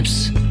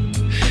pips.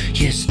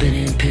 Yeah,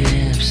 spitting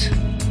pips.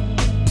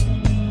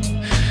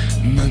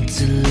 None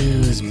to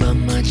lose but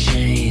my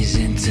chains.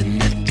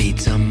 Internet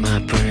feeds on my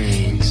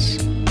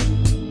brains.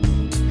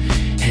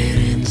 Head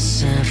in the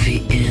sand,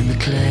 feet in the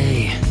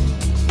clay.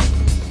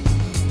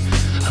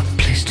 A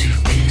place to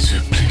is,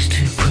 a place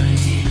to pray.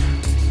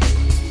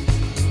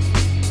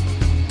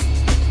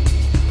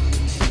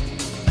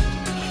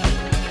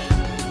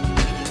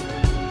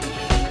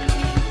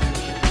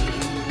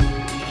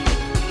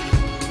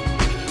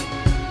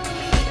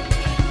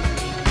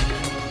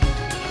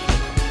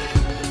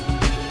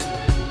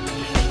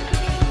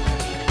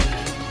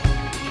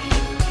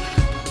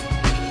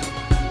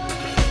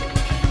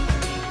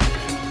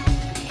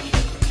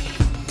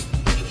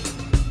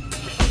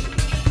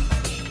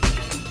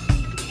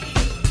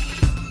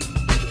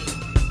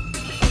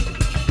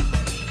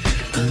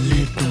 I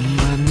live on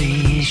my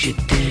knees, you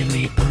dare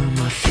me on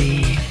my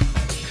feet.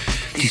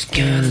 These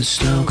gallant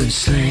slogans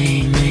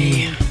slaying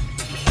me.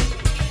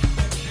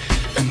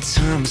 And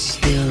time is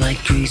still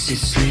like grease, it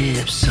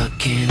slips.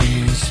 Sucking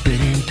in,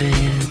 spitting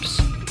pips.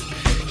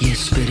 Yeah,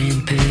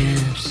 spitting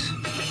pips.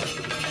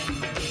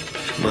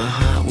 My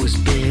heart was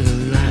bigger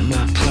like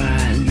my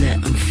pride.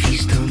 Let them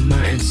feast on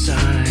my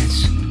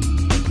insides.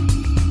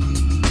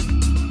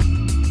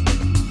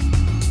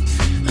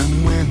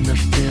 And when the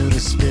filter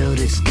spilled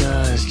its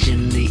guts,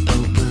 gently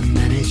open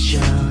then it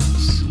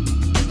shuts.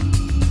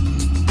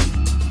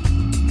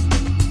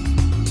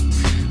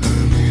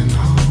 I'm in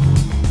home,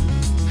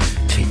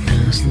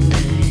 3,000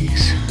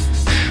 days,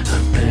 a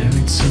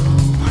buried soul.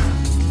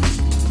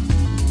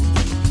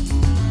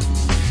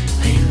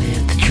 They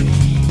live the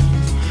dream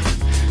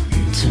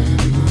and turn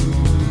them on.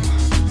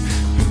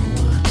 No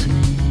word to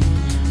me.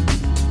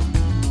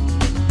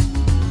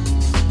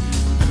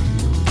 I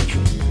know the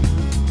drill.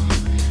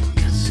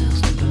 Got cells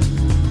to burn.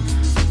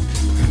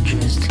 I'm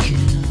dressed to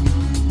kill.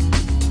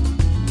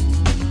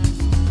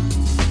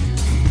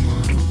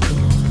 Immortal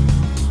coil.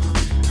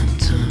 And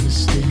time is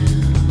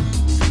still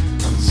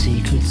on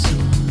secret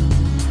soil.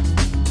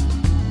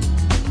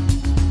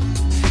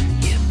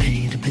 Yeah,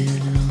 pay the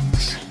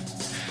bills.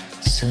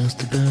 Cells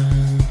to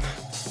burn.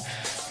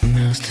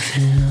 Mouths to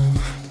fill.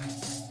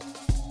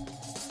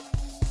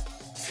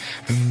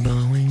 And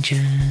Boeing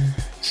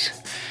jets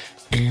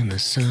in the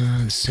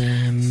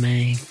sunset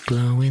make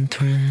glowing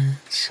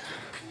threads.